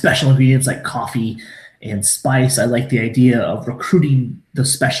like special ingredients like coffee and spice. I like the idea of recruiting the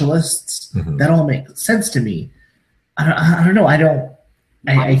specialists. Mm-hmm. That all makes sense to me. I don't know.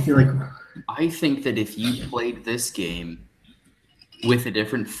 I feel like... I think that if you played this game with a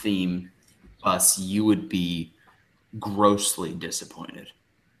different theme, you would be grossly disappointed.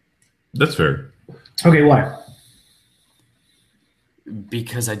 That's fair. Okay, why?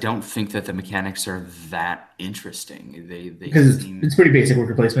 Because I don't think that the mechanics are that interesting. Because it's pretty basic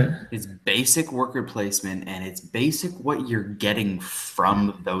worker placement. It's basic worker placement, and it's basic what you're getting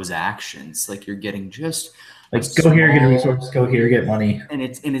from those actions. Like you're getting just... Like go here, get a resource. Go here, get money. And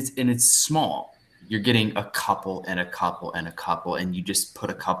it's small. You're getting a couple and a couple and a couple, and you just put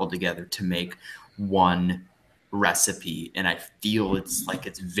a couple together to make one recipe, and I feel it's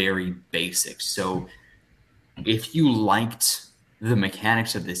very basic. So if you liked the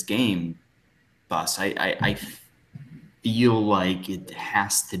mechanics of this game, Bus, I feel like it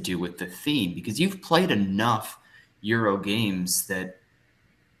has to do with the theme, because you've played enough Euro games that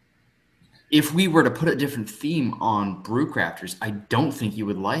if we were to put a different theme on Brewcrafters, I don't think you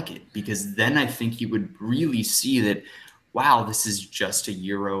would like it, because then I think you would really see that, wow, this is just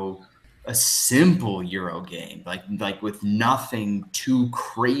a simple Euro game, like with nothing too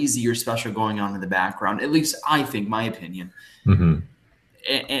crazy or special going on in the background. At least I think, my opinion. Mm-hmm.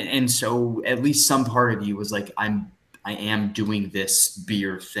 And so at least some part of you was like, I am doing this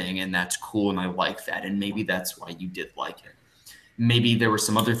beer thing, and that's cool, and I like that, and maybe that's why you did like it. Maybe there were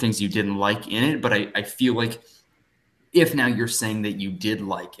some other things you didn't like in it, but I feel like if now you're saying that you did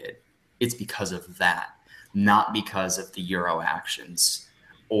like it, it's because of that, not because of the Euro actions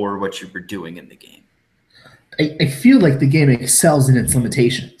or what you were doing in the game. I feel like the game excels in its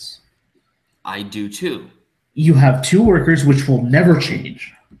limitations. I do too. You have 2 workers, which will never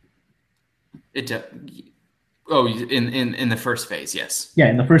change. In the first phase, yes. Yeah,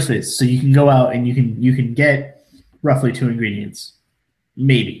 in the first phase. So you can go out and you can get roughly 2 ingredients,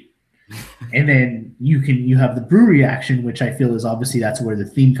 maybe. And then you have the brewery action, which I feel is obviously that's where the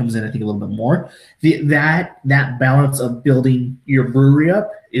theme comes in, I think, a little bit more. That balance of building your brewery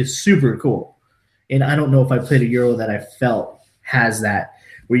up is super cool. And I don't know if I played a Euro that I felt has that,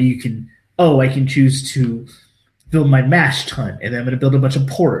 where you can, I can choose to build my mash tun, and then I'm going to build a bunch of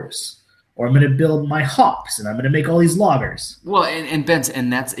porters. Or I'm going to build my hops, and I'm going to make all these lagers. Well, and Benz,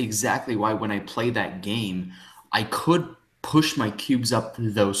 and that's exactly why when I play that game, I could push my cubes up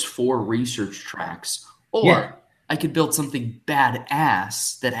those 4 research tracks, or I could build something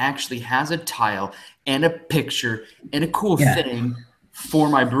badass that actually has a tile and a picture and a cool thing for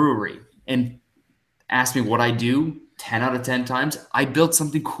my brewery. And ask me what I do 10 out of 10 times, I build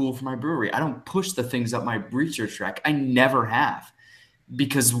something cool for my brewery. I don't push the things up my research track. I never have.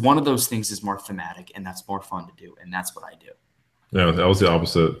 Because one of those things is more thematic, and that's more fun to do, and that's what I do. No, that was the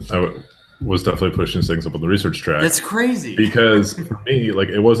opposite. I was definitely pushing things up on the research track. That's crazy. Because for me, like,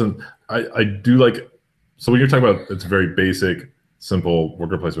 it wasn't. I do like. So when you're talking about it's very basic, simple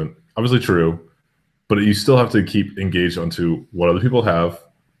worker placement, obviously true, but you still have to keep engaged onto what other people have,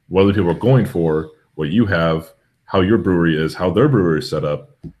 what other people are going for, what you have, how your brewery is, how their brewery is set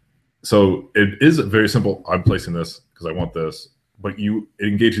up. So it is very simple. I'm placing this because I want this. But it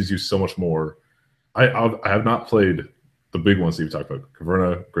engages you so much more. I have not played the big ones that you talked about,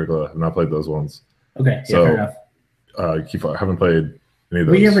 Caverna, Agricola. I have not played those ones. Okay, so, fair enough. Keyflower, I haven't played any of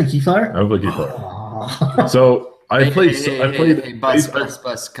those. Wait, you haven't played Keyflower? I haven't played Keyflower. So I played. Hey, Bus,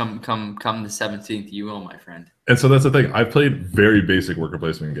 come the 17th. You will, my friend. And so that's the thing. I've played very basic worker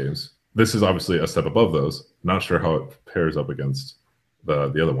placement games. This is obviously a step above those. Not sure how it pairs up against the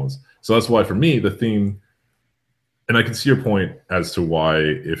other ones. So that's why for me the theme. And I can see your point as to why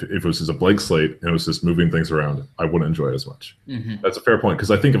if it was just a blank slate and it was just moving things around, I wouldn't enjoy it as much. Mm-hmm. That's a fair point,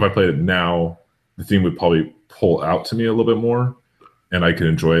 because I think if I played it now, the theme would probably pull out to me a little bit more, and I could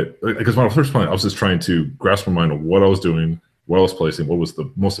enjoy it. Because when I was first playing, I was just trying to grasp my mind of what I was doing, what I was placing, what was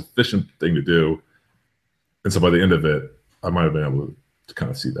the most efficient thing to do. And so by the end of it, I might have been able to kind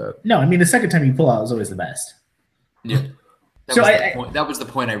of see that. No, I mean, the second time you pull out is always the best. Yeah. That was the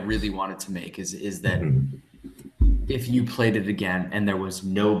point I really wanted to make is that mm-hmm. If you played it again and there was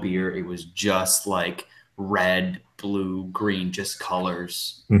no beer, it was just like red, blue, green, just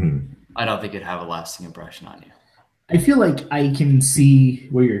colors. Mm-hmm. I don't think it'd have a lasting impression on you. I feel like I can see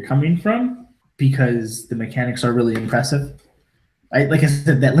where you're coming from because the mechanics are really impressive. Like I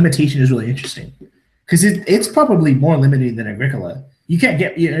said, that limitation is really interesting because it's probably more limiting than Agricola. You can't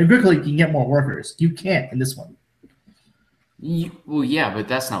get Agricola. You can get more workers. You can't in this one. Well, yeah, but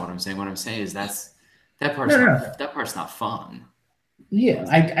that's not what I'm saying. What I'm saying is that part's not fun. Yeah,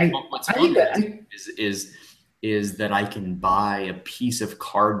 what's fun is that I can buy a piece of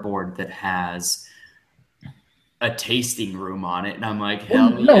cardboard that has a tasting room on it, and I'm like, I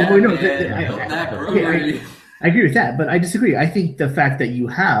agree with that, but I disagree. I think the fact that you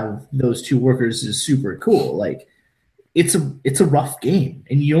have those 2 workers is super cool. Like, it's a rough game,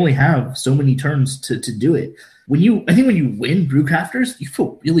 and you only have so many turns to do it. I think when you win Brewcrafters, you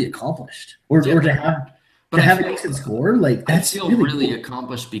feel really accomplished, or to have a decent score, like that's I feel really cool.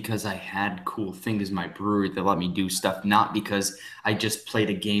 Accomplished because I had cool things in my brewery that let me do stuff, not because I just played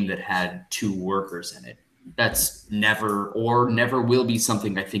a game that had 2 workers in it. That's never will be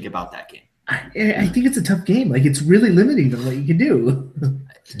something I think about that game. I think it's a tough game. Like, it's really limiting on what you can do.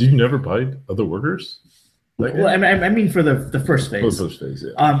 Did you never buy other workers? That Well, game? I mean for the first Oh, phase. the first phase,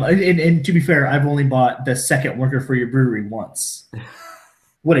 yeah. And to be fair, I've only bought the second worker for your brewery once.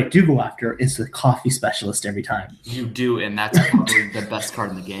 What I do go after is the coffee specialist every time. You do, and that's probably the best card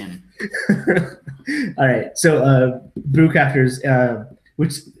in the game. All right, so Brewcrafters,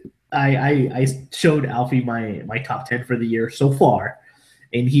 which I showed Alfie my top 10 for the year so far,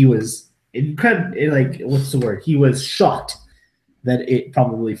 and he was incredible. Like, what's the word? He was shocked that it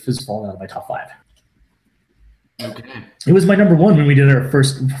probably was falling out of my top 5. Okay. It was my number 1 when we did our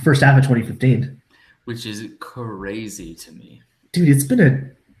first half of 2015. Which is crazy to me. Dude, it's been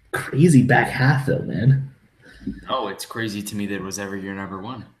a crazy back half though, man. Oh, it's crazy to me that it was ever your number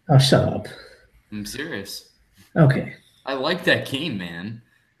 1. Oh, shut up. I'm serious. Okay. I like that game, man.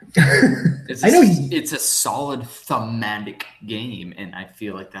 I know. It's a solid thematic game, and I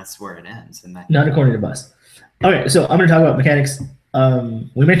feel like that's where it ends. And Not according to Bus. All right, so I'm going to talk about mechanics.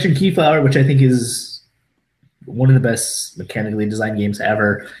 We mentioned Keyflower, which I think is one of the best mechanically designed games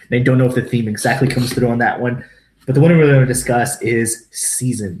ever. And I don't know if the theme exactly comes through on that one, but the one we're going to discuss is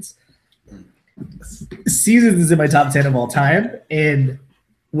Seasons. Seasons is in my top 10 of all time, and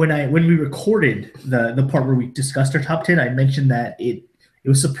when we recorded the part where we discussed our top 10, I mentioned that it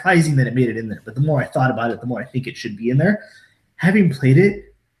was surprising that it made it in there. But the more I thought about it, the more I think it should be in there. Having played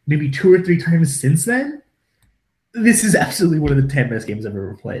it maybe 2 or 3 times since then, this is absolutely one of the 10 best games I've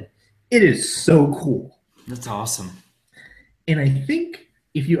ever played. It is so cool. That's awesome. And I think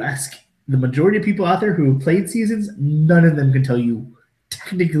if you ask the majority of people out there who have played Seasons, none of them can tell you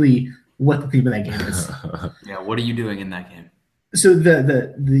technically what the theme of that game is. Yeah, what are you doing in that game? So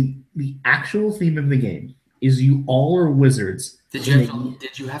the actual theme of the game is you all are wizards. Did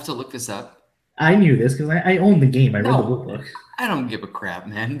you have to look this up? I knew this because I own the game. I read the book. I don't give a crap,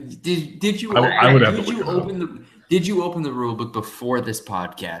 man. Did you? I would have to look it up. Did you open the rule book before this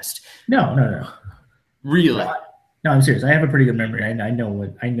podcast? No. Really? No, I'm serious. I have a pretty good memory. I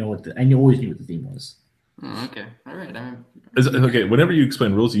always knew what the theme was. Oh, okay. All right. Okay. Whenever you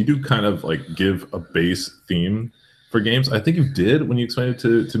explain rules, you do kind of like give a base theme for games. I think you did when you explained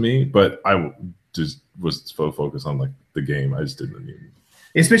it to me, but I just was so focused on like the game. I just didn't even.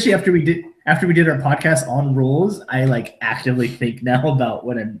 Especially after we did our podcast on rules, I like actively think now about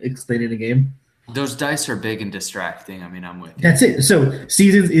when I'm explaining a game. Those dice are big and distracting. I mean, I'm with you. That's it. So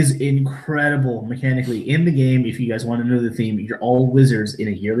Seasons is incredible mechanically in the game. If you guys want to know the theme, you're all wizards in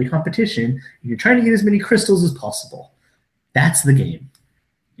a yearly competition. And you're trying to get as many crystals as possible. That's the game.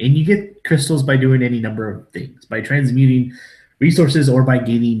 And you get crystals by doing any number of things, by transmuting resources or by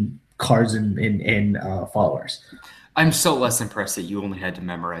gaining cards and followers. I'm so less impressed that you only had to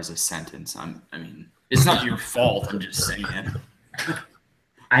memorize a sentence. I mean, it's not your fault. I'm just saying.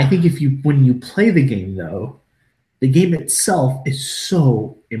 I think when you play the game, though, the game itself is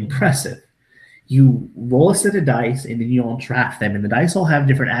so impressive. You roll a set of dice, and then you all draft them, and the dice all have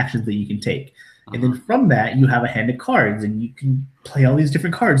different actions that you can take. And then from that, you have a hand of cards, and you can play all these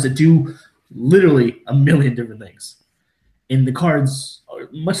different cards that do literally a million different things. And the cards,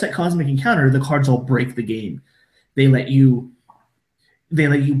 much like Cosmic Encounter, the cards all break the game. They let you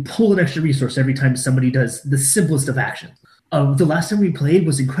pull an extra resource every time somebody does the simplest of actions. The last time we played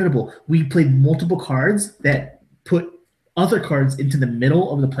was incredible. We played multiple cards that put other cards into the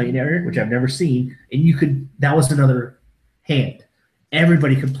middle of the playing area, which I've never seen, and that was another hand.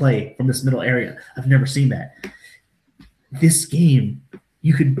 Everybody could play from this middle area. I've never seen that. This game,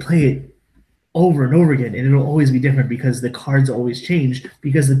 you could play it over and over again, and it'll always be different because the cards always change,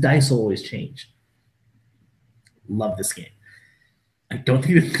 because the dice will always change. Love this game. I don't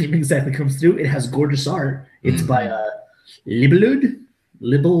think the theme exactly comes through. It has gorgeous art. It's by Libelud.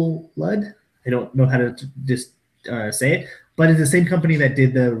 I don't know how to just say it, but it's the same company that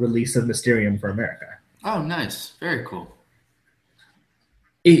did the release of Mysterium for America. Oh, nice. Very cool.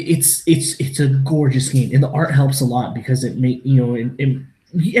 It's a gorgeous game, and the art helps a lot because it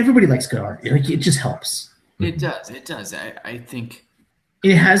everybody likes good art. Like, it just helps. It does. I think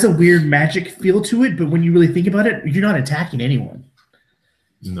it has a weird magic feel to it, but when you really think about it, you're not attacking anyone.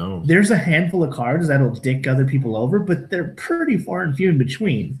 No. There's a handful of cards that'll dick other people over, but they're pretty far and few in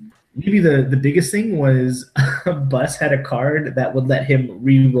between. Maybe the biggest thing was Bus had a card that would let him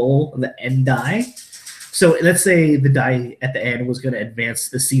re-roll the end die. So let's say the die at the end was going to advance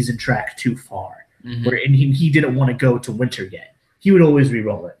the season track too far, and he didn't want to go to winter yet. He would always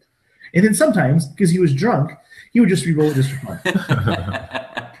re-roll it. And then sometimes, because he was drunk, he would just re-roll it just for fun.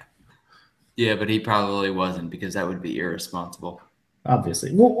 Yeah, but he probably wasn't, because that would be irresponsible.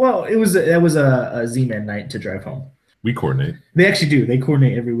 Obviously. Well, that was a Z-Man night to drive home. We coordinate. They actually do. They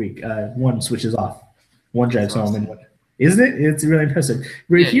coordinate every week. One switches off. One drives home, and one. Isn't it? It's really impressive.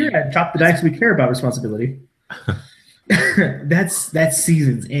 Right here at Chop the Dice, we care about responsibility. That's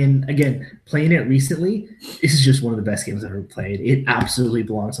Seasons. And again, playing it recently, this is just one of the best games I've ever played. It absolutely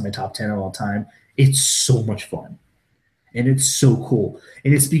belongs in my top 10 of all time. It's so much fun. And it's so cool.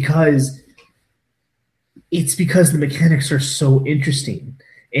 And it's because the mechanics are so interesting.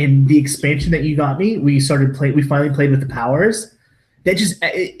 And the expansion that you got me, we finally played with the powers. That just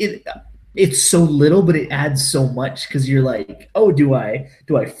it's so little, but it adds so much because you're like, oh, do I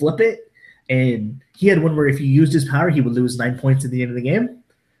flip it? And he had one where if he used his power, he would lose 9 points at the end of the game.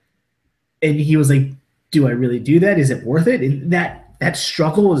 And he was like, do I really do that? Is it worth it? And that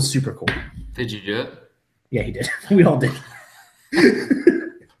struggle was super cool. Did you do it? Yeah, he did. We all did.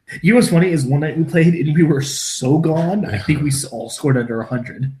 You know what's funny is one night we played and we were so gone. I think we all scored under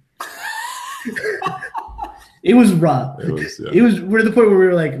 100. It was rough. We're at the point where we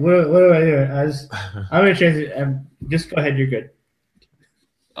were like, what do I do? I'm going to change it. Just go ahead. You're good.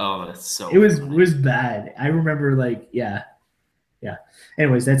 Oh, that's so It was bad. I remember yeah.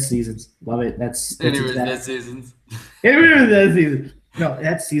 Anyways, that's Seasons. Love it. That's Seasons. Anyways, that's Seasons. No,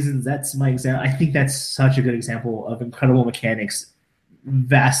 that's Seasons. That's my example. I think that's such a good example of incredible mechanics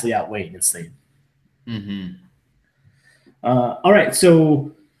vastly outweighed its theme. Mm-hmm. All right,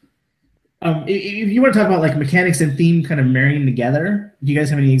 so if you want to talk about like mechanics and theme kind of marrying together, do you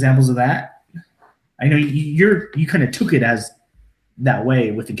guys have any examples of that? I know you kind of took it as that way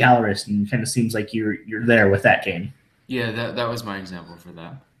with the Gallerist, and it kind of seems like you're there with that game. Yeah, that was my example for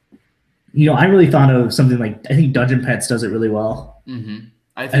that. I really thought of something like I think Dungeon Pets does it really well. Mm-hmm.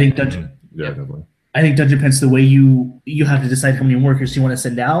 I think Dungeon. Yeah, definitely. I think Dungeon Pets, the way you have to decide how many workers you want to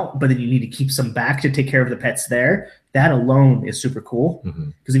send out, but then you need to keep some back to take care of the pets there. That alone is super cool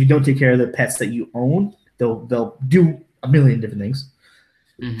because if you don't take care of the pets that you own, they'll do a million different things.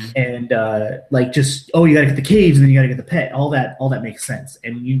 Mm-hmm. And you got to get the caves and then you got to get the pet. All that makes sense.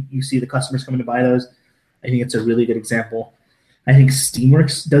 And you see the customers coming to buy those. I think it's a really good example. I think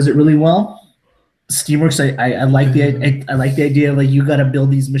Steamworks does it really well. Steamworks, I like the idea of like you got to build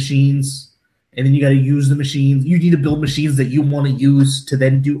these machines. And then you got to use the machines. You need to build machines that you want to use to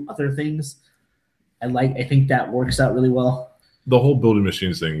then do other things. I think that works out really well. The whole building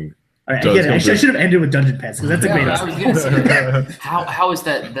machines thing. All right, I should have ended with Dungeon Pets because that's a great. I was gonna say, how is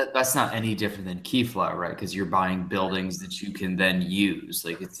that? That's not any different than Keyflower, right? Because you're buying buildings that you can then use.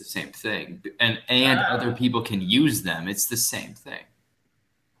 Like it's the same thing, and other people can use them. It's the same thing.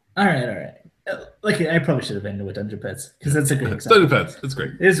 All right. I probably should have ended with Dungeon Pets because that's a great example. Dungeon Pets, it's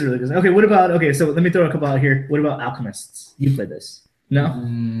great. It is really good. Okay, so let me throw a couple out here. What about Alchemists? You played this? No?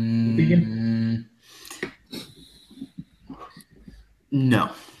 No.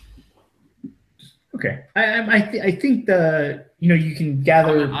 Okay. I think you can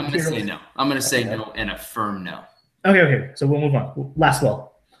gather. I'm going to say no. I'm going to say no and a firm no. Okay. So we'll move on. Last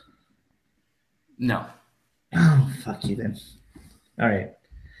Will. No. Oh, fuck you then. All right.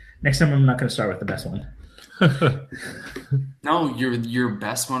 Next time I'm not going to start with the best one. No, your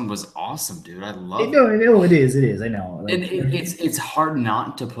best one was awesome, dude. I love it. No, it is. I know. And it's hard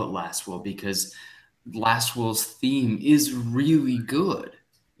not to put Last Will because Last Will's theme is really good.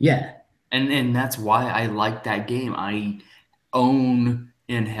 Yeah. And that's why I like that game. I own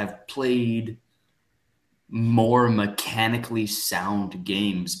and have played more mechanically sound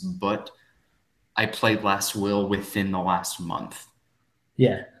games, but I played Last Will within the last month.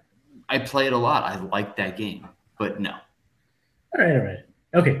 Yeah. I play it a lot. I like that game, but no. All right.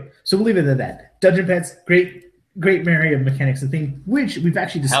 Okay, so we'll leave it at that. Dungeon Pets, great marry of mechanics and theme, which we've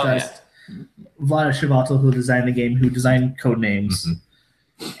actually discussed. Yeah. Vlada Chvátil, who designed the game, who designed Codenames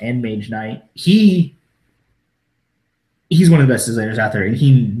and Mage Knight, he's one of the best designers out there, and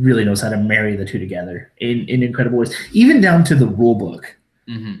he really knows how to marry the two together in incredible ways, even down to the rule book.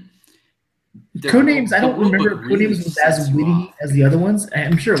 Mm-hmm. Codenames, I don't remember if Codenames was as witty as the other ones.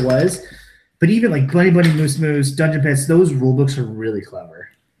 I'm sure it was. But even like Bunny Moose Moose, Dungeon Pets, those rule books are really clever.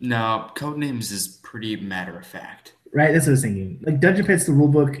 No, Codenames is pretty matter of fact. Right, that's what I was thinking. Like Dungeon Pets, the rule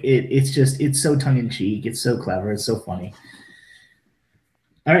book, it's so tongue in cheek, it's so clever, it's so funny.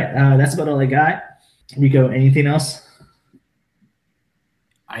 All right, that's about all I got. Rico, anything else?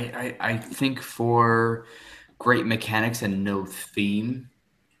 I think for great mechanics and no theme,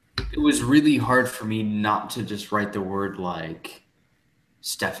 it was really hard for me not to just write the word like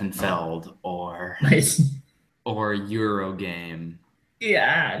Steffenfeld or Eurogame.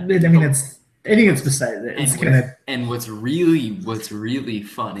 Yeah, I mean I think it's beside it. And what's really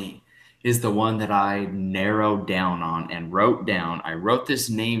funny is the one that I narrowed down on and wrote down. I wrote this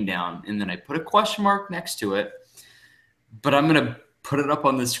name down and then I put a question mark next to it. But I'm gonna put it up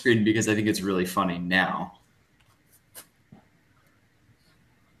on the screen because I think it's really funny now.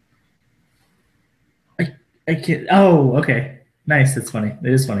 I can't. Oh, okay. Nice. That's funny.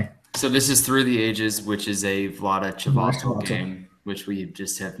 It is funny. So this is Through the Ages, which is a Vlada Chvátil Chvátil. game, which we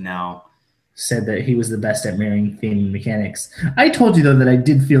just have now. Said that he was the best at mirroring theme mechanics. I told you though that I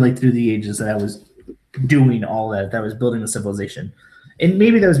did feel like Through the Ages that I was doing all that. That I was building the civilization, and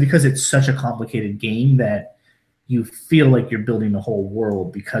maybe that was because it's such a complicated game that you feel like you're building the whole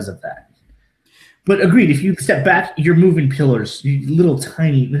world because of that. But agreed, if you step back, you're moving pillars, little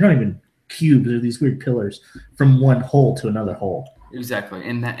tiny. They're not even cubes; they're these weird pillars from one hole to another hole. Exactly,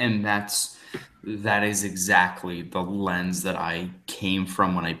 and that is exactly the lens that I came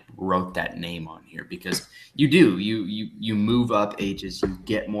from when I wrote that name on here, because you move up ages, you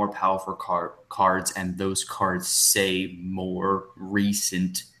get more powerful cards, and those cards say more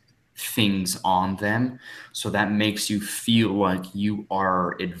recent things on them, so that makes you feel like you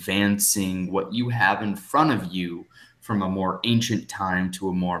are advancing what you have in front of you from a more ancient time to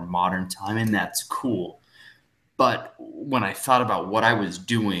a more modern time, and that's cool. But when I thought about what I was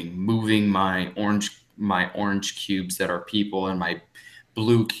doing, moving my orange cubes that are people and my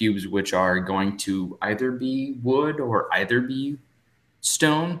blue cubes, which are going to either be wood or either be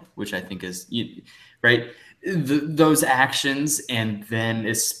stone, which I think is right. Those actions, and then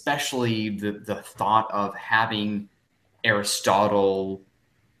especially the thought of having Aristotle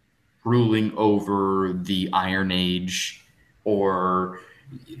ruling over the Iron Age, or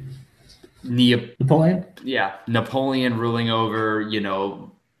Napoleon? Yeah, Napoleon ruling over,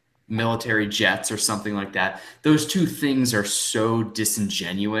 military jets or something like that. Those two things are so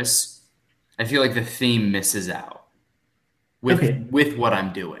disingenuous. I feel like the theme misses out with what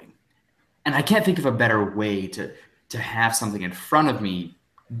I'm doing. And I can't think of a better way to have something in front of me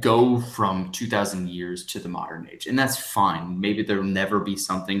go from 2,000 years to the modern age. And that's fine. Maybe there'll never be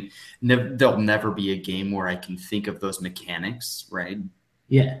there'll never be a game where I can think of those mechanics, right?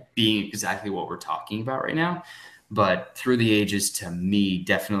 Yeah. Being exactly what we're talking about right now. But Through the Ages, to me,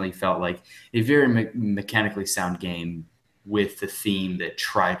 definitely felt like a very mechanically sound game with the theme that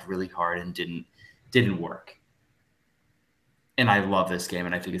tried really hard and didn't work. And I love this game,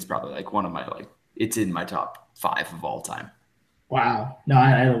 and I think it's probably like one of my it's in my top 5 of all time. Wow. No,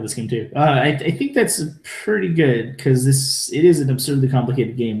 I love this game too. I think that's pretty good, because it is an absurdly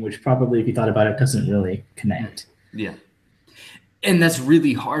complicated game, which probably, if you thought about it, doesn't really connect. Yeah. And that's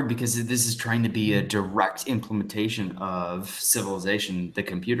really hard, because this is trying to be a direct implementation of Civilization, the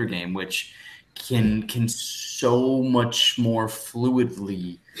computer game, which can so much more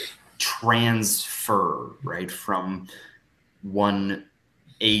fluidly transfer, right, from one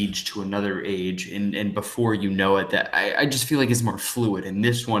age to another age, and before you know it, that I just feel like it's more fluid. In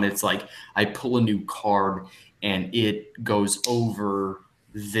this one, it's like I pull a new card and it goes over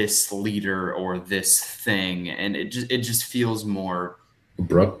this leader or this thing, and it just feels more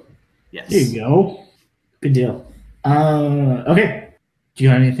abrupt. Yes. There you go. Good deal. Okay. Do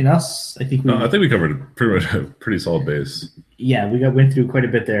you have anything else? I think we covered pretty much a pretty solid base. Yeah, we went through quite a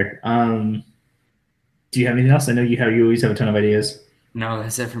bit there. Do you have anything else? I know you always have a ton of ideas. No,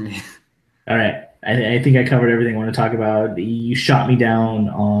 that's it for me. All right. I think I covered everything I want to talk about. You shot me down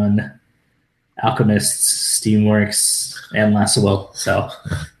on Alchemists, Steamworks, and Last Will. So,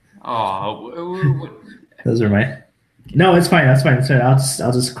 those are my. No, it's fine. That's fine.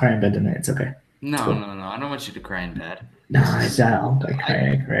 I'll just cry in bed tonight. It's okay. No. I don't want you to cry in bed. No, I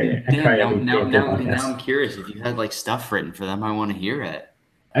cry. Now I'm curious if you had stuff written for them. I want to hear it.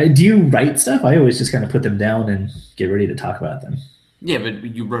 Do you write stuff? I always just kind of put them down and get ready to talk about them. Yeah, but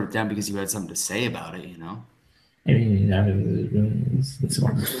you wrote it down because you had something to say about it, So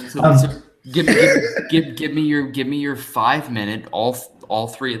give me your 5-minute all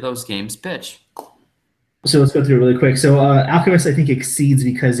 3 of those games pitch. So let's go through it really quick. So Alchemist, I think, exceeds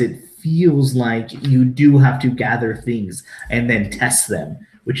because it feels like you do have to gather things and then test them,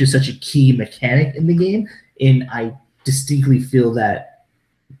 which is such a key mechanic in the game. And I distinctly feel that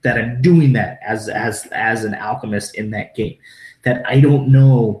I'm doing that as an alchemist in that game. That I don't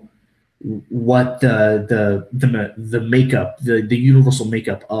know what the makeup, the universal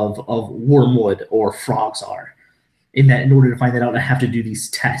makeup of wormwood or frogs are. In order to find that out, I have to do these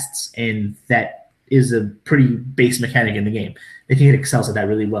tests, and that is a pretty base mechanic in the game. I think it excels at that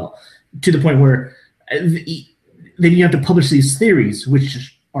really well, to the point where then you have to publish these theories,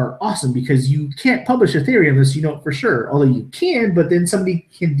 which are awesome, because you can't publish a theory unless you know it for sure. Although you can, but then somebody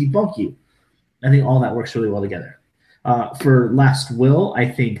can debunk you. I think all that works really well together. For Last Will, I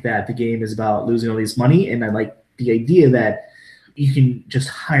think that the game is about losing all this money, and I like the idea that you can just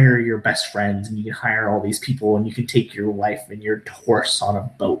hire your best friends, and you can hire all these people, and you can take your wife and your horse on a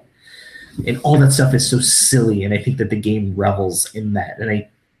boat. And all that stuff is so silly, and I think that the game revels in that. And I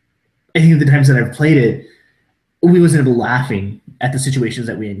think the times that I've played it, we always end up laughing at the situations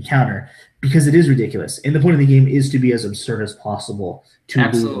that we encounter because it is ridiculous. And the point of the game is to be as absurd as possible. To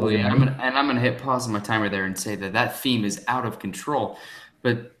Absolutely. And I'm gonna hit pause on my timer there and say that theme is out of control,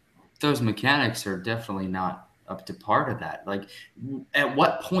 but those mechanics are definitely not up to par to that. Like, at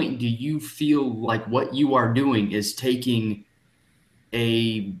what point do you feel like what you are doing is taking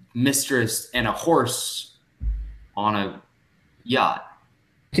a mistress and a horse on a yacht?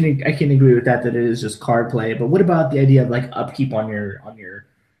 I can agree with that it is just card play. But what about the idea of like upkeep on your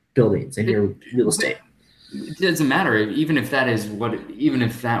buildings and your real estate? It doesn't matter. Even if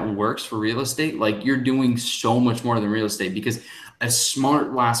that works for real estate, like, you're doing so much more than real estate, because a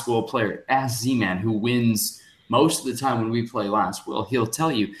smart Last Will player, ask Z-Man, who wins most of the time when we play Last Will, he'll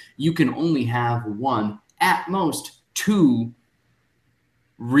tell you you can only have one, at most two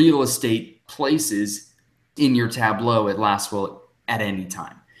real estate places in your tableau at Last Will at any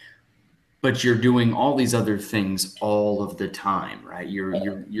time. But you're doing all these other things all of the time, right?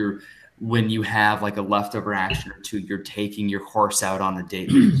 You're when you have like a leftover action or two, you're taking your horse out on a date.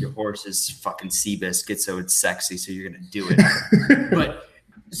 Your horse is fucking Seabiscuit, so it's sexy, so you're gonna do it. But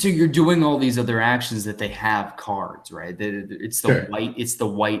so you're doing all these other actions that they have cards, right? It's the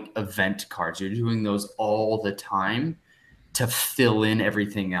white event cards. You're doing those all the time to fill in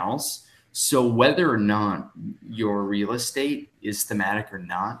everything else. So whether or not your real estate is thematic or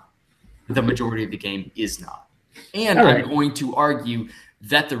not, the majority of the game is not. And I'm going to argue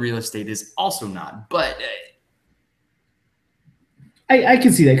that the real estate is also not. But I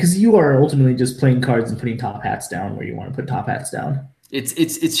can see that, because you are ultimately just playing cards and putting top hats down where you want to put top hats down. It's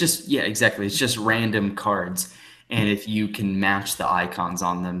just, yeah, exactly. It's just random cards. And if you can match the icons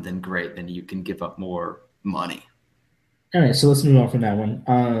on them, then great. Then you can give up more money. All right, so let's move on from that one.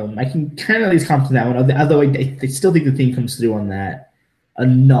 I can kind of at least comment to that one, although I still think the theme comes through on that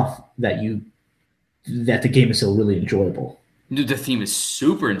enough that the game is still really enjoyable. Dude, the theme is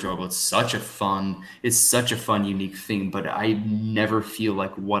super enjoyable. It's such a fun, unique theme, but I never feel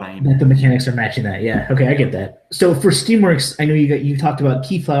like that the mechanics are matching that. Yeah, okay, I get that. So for Steamworks, I know you talked about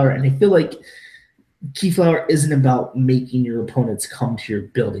Keyflower, and I feel like Keyflower isn't about making your opponents come to your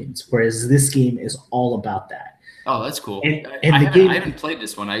buildings, whereas this game is all about that. Oh, that's cool. And I game, haven't played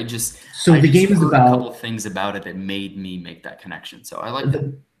this one. I just game is about a couple of things about it that made me make that connection. So I like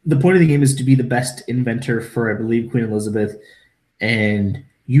that. The point of the game is to be the best inventor for, I believe, Queen Elizabeth, and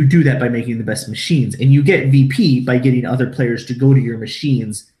you do that by making the best machines, and you get VP by getting other players to go to your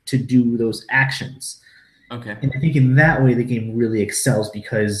machines to do those actions. Okay. And I think in that way the game really excels,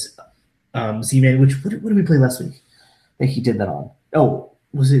 because Z-Man, what did we play last week? I think he did that on. Oh,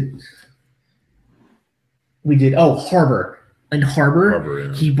 was it? We did. Oh, Harbor. In Harbor,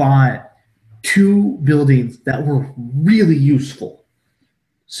 yeah. He bought 2 buildings that were really useful.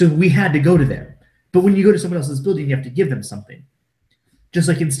 So we had to go to them. But when you go to someone else's building, you have to give them something. Just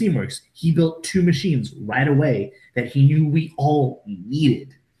like in Steamworks, he built 2 machines right away that he knew we all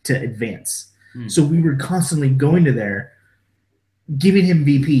needed to advance. So we were constantly going to there, giving him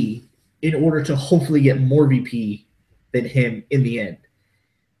VP in order to hopefully get more VP than him in the end.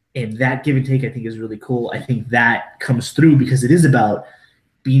 And that give and take, I think, is really cool. I think that comes through because it is about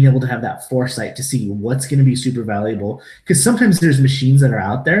being able to have that foresight to see what's going to be super valuable. Because sometimes there's machines that are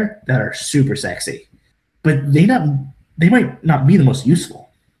out there that are super sexy, but they might not be the most useful.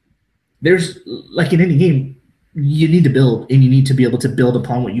 There's, like in any game, you need to build, and you need to be able to build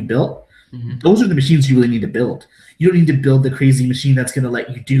upon what you built. Mm-hmm. Those are the machines you really need to build. You don't need to build the crazy machine that's going to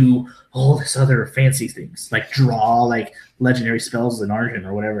let you do all this other fancy things, like draw like legendary spells in Argent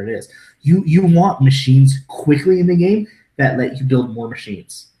or whatever it is. You want machines quickly in the game that let you build more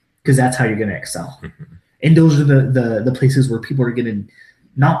machines, because that's how you're going to excel. And those are the places where people are going to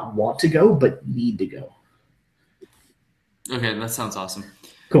not want to go, but need to go. Okay, that sounds awesome.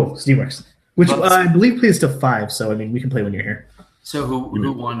 Cool, Steamworks, which I believe plays to 5. So I mean, we can play when you're here. So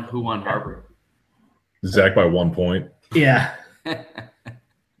who won Harbor? Zach by 1 point. Yeah.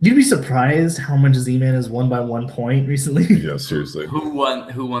 You'd be surprised how much Z-Man has won by 1 point recently. Yeah, seriously. Who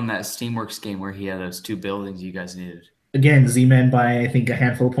won that Steamworks game where he had those 2 buildings you guys needed? Again, Z-Man by, I think, a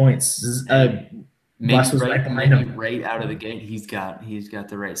handful of points. Maybe right out of the gate, he's got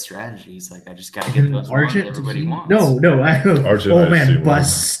the right strategy. He's like, I just got to get those ones everybody wants. No. Argent,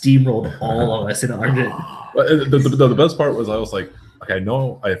 Bus steamrolled all of us in Argent. The best part was I was like,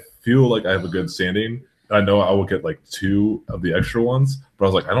 I feel like I have a good standing. I know I will get like 2 of the extra ones, but I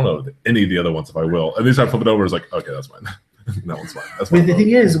was like, I don't know any of the other ones if I will. And then I flip it over, it's like, okay, that's mine. That one's mine. That's mine. But the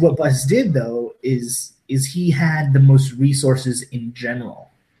thing is, what Bus did though is he had the most resources in general.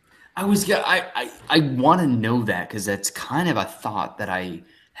 I want to know that, because that's kind of a thought that I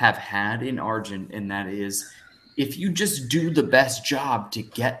have had in Argent, and that is if you just do the best job to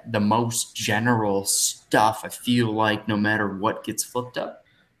get the most general stuff, I feel like no matter what gets flipped up,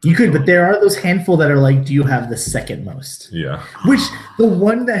 You could, but there are those handful that are like, do you have the second most? Yeah. Which the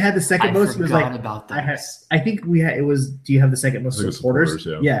one that had the second I most was forgot like, about I had, those. I think we had, it was, do you have the second most I think it was supporters?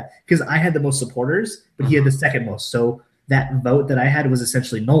 supporters, Yeah, because I had the most supporters, but he had the second most. So that vote that I had was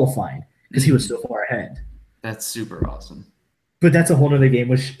essentially nullifying because he was so far ahead. That's super awesome. But that's a whole other game,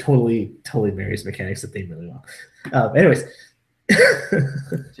 which totally varies mechanics that they really well. Anyways.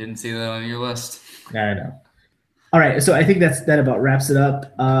 Didn't see that on your list. I know. All right, so I think that about wraps it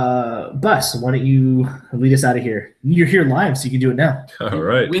up. Bus, why don't you lead us out of here? You're here live, so you can do it now. All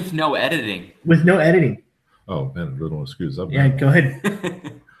right. With no editing. With no editing. Oh, man, I really want to screw this up. Yeah, Man. go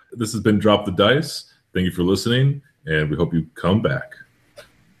ahead. This has been Drop the Dice. Thank you for listening, and we hope you come back.